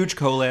 And huge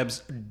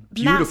collabs,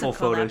 beautiful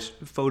Massive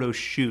photo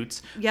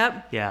shoots.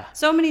 Yep. Yeah.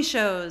 So many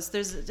shows.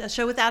 There's a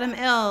show with Adam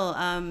Ill,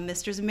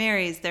 Misters and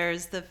Marys.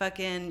 There's the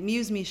fucking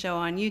Muse Me show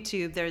on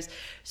YouTube. There's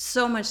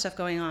so much stuff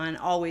going on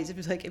always.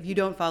 If you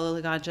don't follow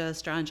Laganja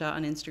Estranja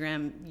on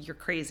Instagram, you're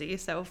crazy.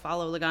 So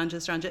follow Laganja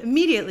Estranja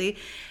immediately.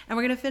 And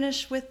we're going to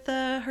finish with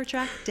her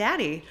track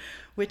Daddy,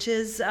 which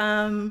is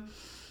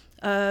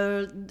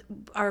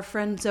our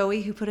friend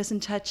Zoe, who put us in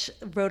touch,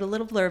 wrote a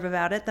little blurb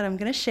about it that I'm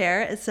going to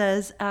share. It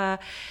says,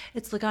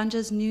 it's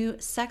Laganja's new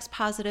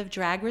sex-positive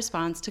drag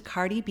response to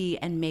Cardi B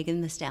and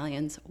Megan Thee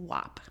Stallion's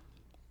WAP.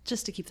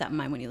 Just to keep that in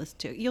mind when you listen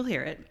to it. You'll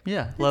hear it.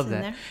 Yeah, It's love in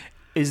that. there.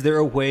 Is there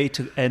a way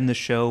to end the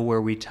show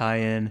where we tie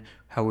in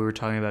how we were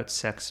talking about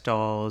sex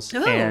dolls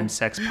Oh. and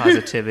sex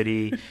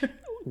positivity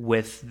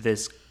with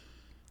this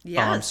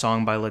Yes.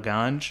 song by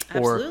Laganja?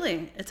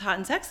 Absolutely. It's hot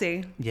and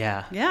sexy.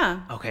 Yeah.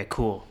 Yeah. Okay,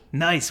 cool.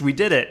 Nice. We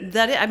did it.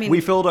 I mean,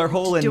 we filled our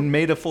hole and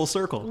made a full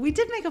circle. we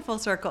did make a full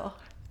circle.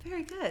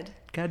 Very good.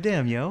 God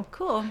damn, yo.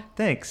 Cool.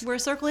 Thanks. We're a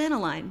circle and a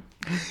line.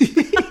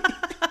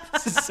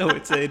 This is so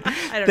insane. know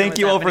Thank what's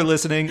you all for happening.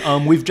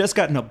 listening. We've just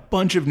gotten a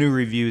bunch of new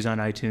reviews on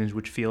iTunes,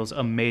 which feels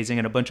amazing,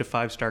 and a bunch of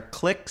 5-star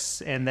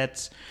clicks. And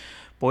that's,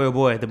 boy, oh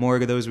boy, the more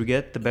of those we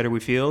get, the better we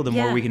feel, the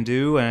more Yeah. we can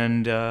do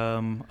and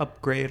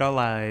upgrade our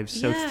lives.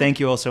 So Yeah. thank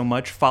you all so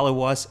much.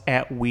 Follow us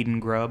at Weed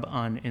and Grub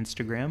on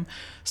Instagram.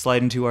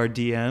 Slide into our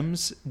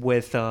DMs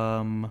with...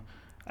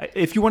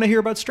 if you want to hear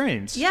about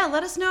strains. Yeah,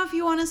 let us know if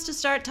you want us to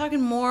start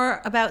talking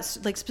more about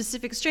like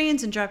specific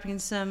strains and dropping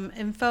some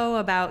info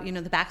about, you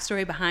know, the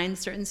backstory behind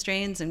certain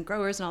strains and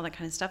growers and all that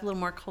kind of stuff. A little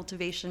more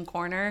cultivation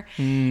corner.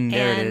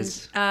 There it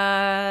is.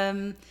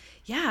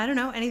 Yeah, I don't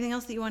know. Anything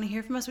else that you want to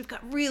hear from us? We've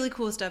got really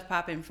cool stuff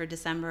popping for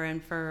December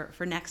and for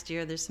next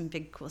year. There's some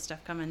big cool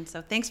stuff coming.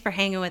 So thanks for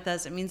hanging with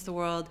us. It means the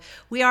world.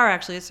 We are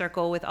actually a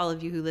circle with all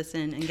of you who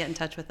listen and get in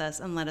touch with us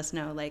and let us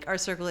know. Like, our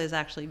circle is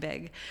actually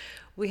big.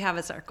 We have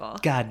a circle.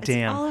 God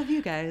damn. It's all of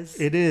you guys.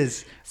 It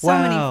is. So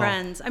Wow. many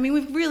friends. I mean,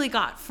 we've really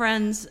got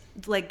friends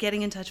like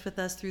getting in touch with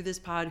us through this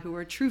pod who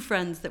are true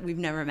friends that we've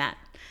never met.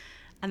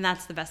 And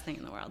that's the best thing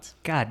in the world.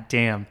 God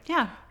damn.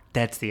 Yeah.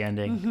 That's the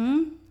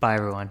ending. Bye,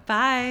 everyone.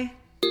 Bye.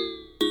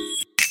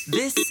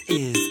 This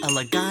is a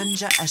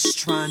Laganja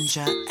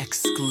Estranja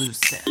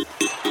exclusive.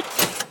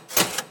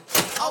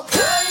 I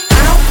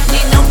don't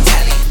need no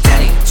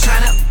daddy,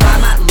 tryna buy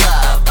my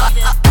love.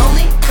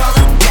 Only call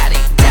him daddy,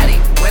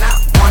 when I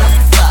wanna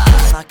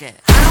fuck it.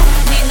 I don't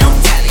need no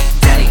daddy,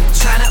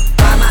 tryna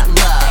buy my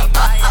love.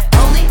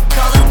 Only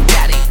call him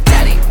daddy,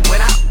 when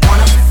I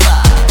wanna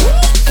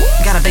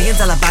fuck. Got a $1 billion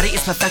body,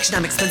 it's perfection.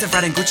 I'm expensive,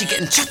 riding Gucci,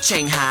 getting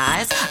cha-ching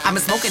highs. I've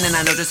been smoking and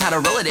I know just how to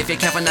roll it. If you're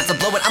careful not to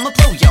blow it, I'ma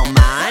blow your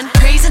mind.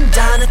 Praising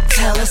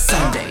Donatella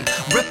Sunday,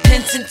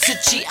 repentant to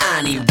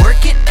Gianni.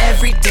 Work it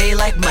every day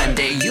like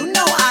Monday. You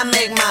know I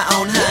make my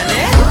own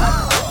honey.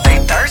 They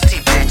thirsty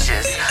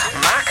bitches,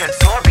 my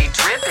couture be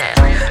dripping.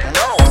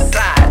 No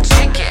side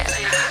chicken,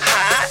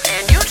 high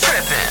and you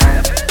tripping.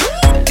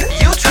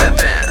 You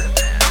tripping.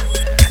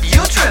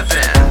 You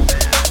tripping.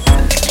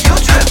 You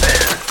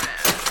tripping.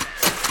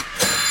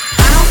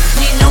 I don't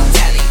need no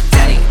daddy,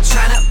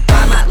 tryna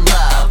buy my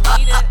love.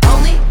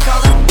 Only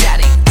call him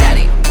daddy,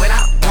 when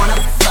I wanna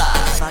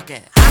fuck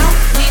it. I don't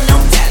need no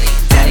daddy,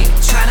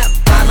 tryna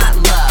buy my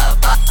love.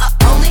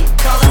 Only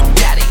call him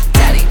daddy,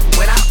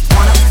 when I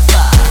wanna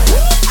fuck.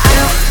 I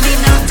don't need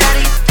no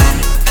daddy,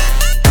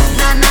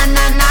 nah.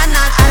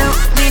 I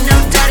don't need no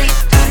daddy,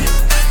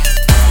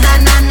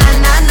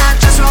 nah.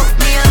 Just roll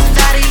me a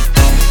daddy,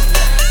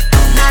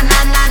 nah.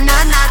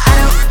 I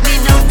don't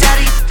need no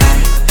daddy.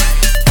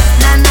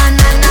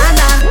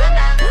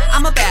 Nah.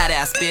 I'm a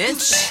badass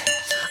bitch.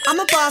 I'm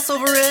a boss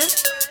over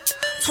it.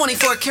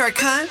 24 karat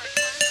cunt.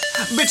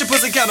 Bitch, a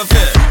pussy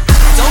counterfeit.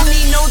 Don't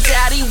need no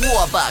daddy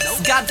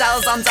warbucks. Got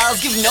dollars on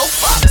dollars, give no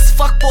fucks.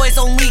 Fuck boys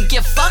only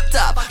get fucked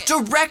up.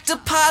 Direct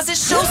deposit,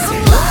 show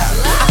some love.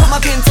 I put my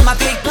pen to my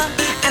paper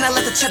and I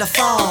let the cheddar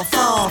fall.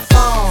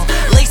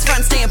 Lace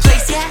front, stay in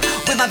place, yeah.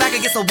 With my back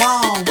against the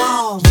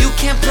wall. You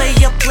can't play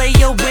a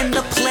player when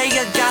the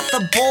player got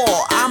the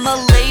ball. I'm a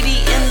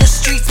lady in the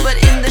streets, but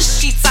in the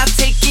sheets I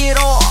take it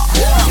all.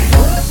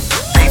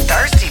 They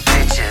thirsty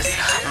bitches.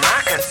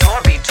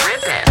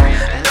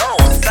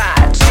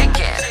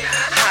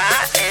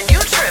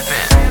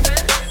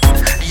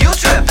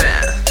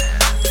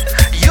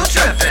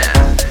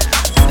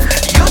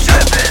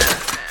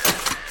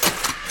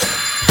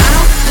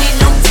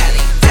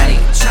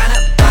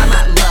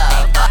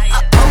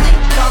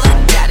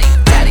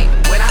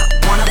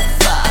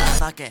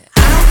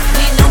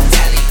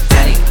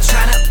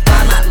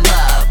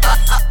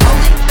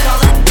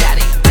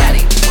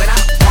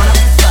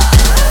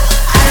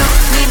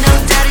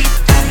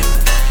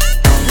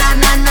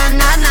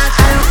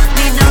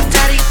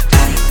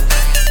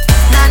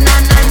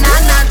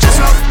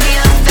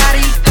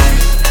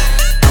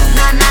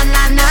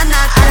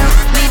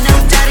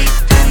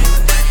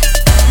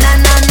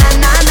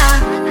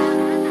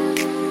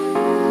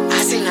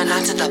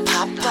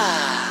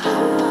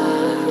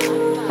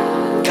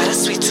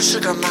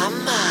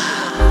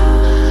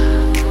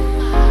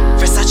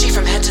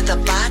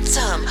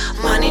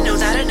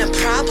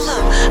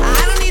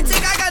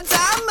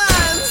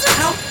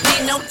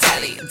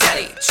 daddy,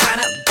 daddy,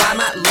 tryna buy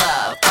my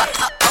love.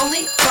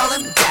 Only call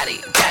him daddy,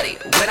 daddy,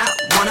 when I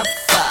wanna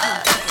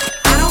fuck.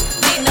 I don't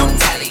need no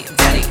daddy,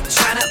 daddy,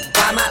 tryna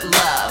buy my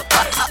love.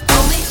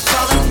 Only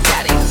call him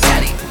daddy,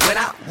 daddy, when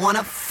I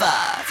wanna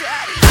fuck.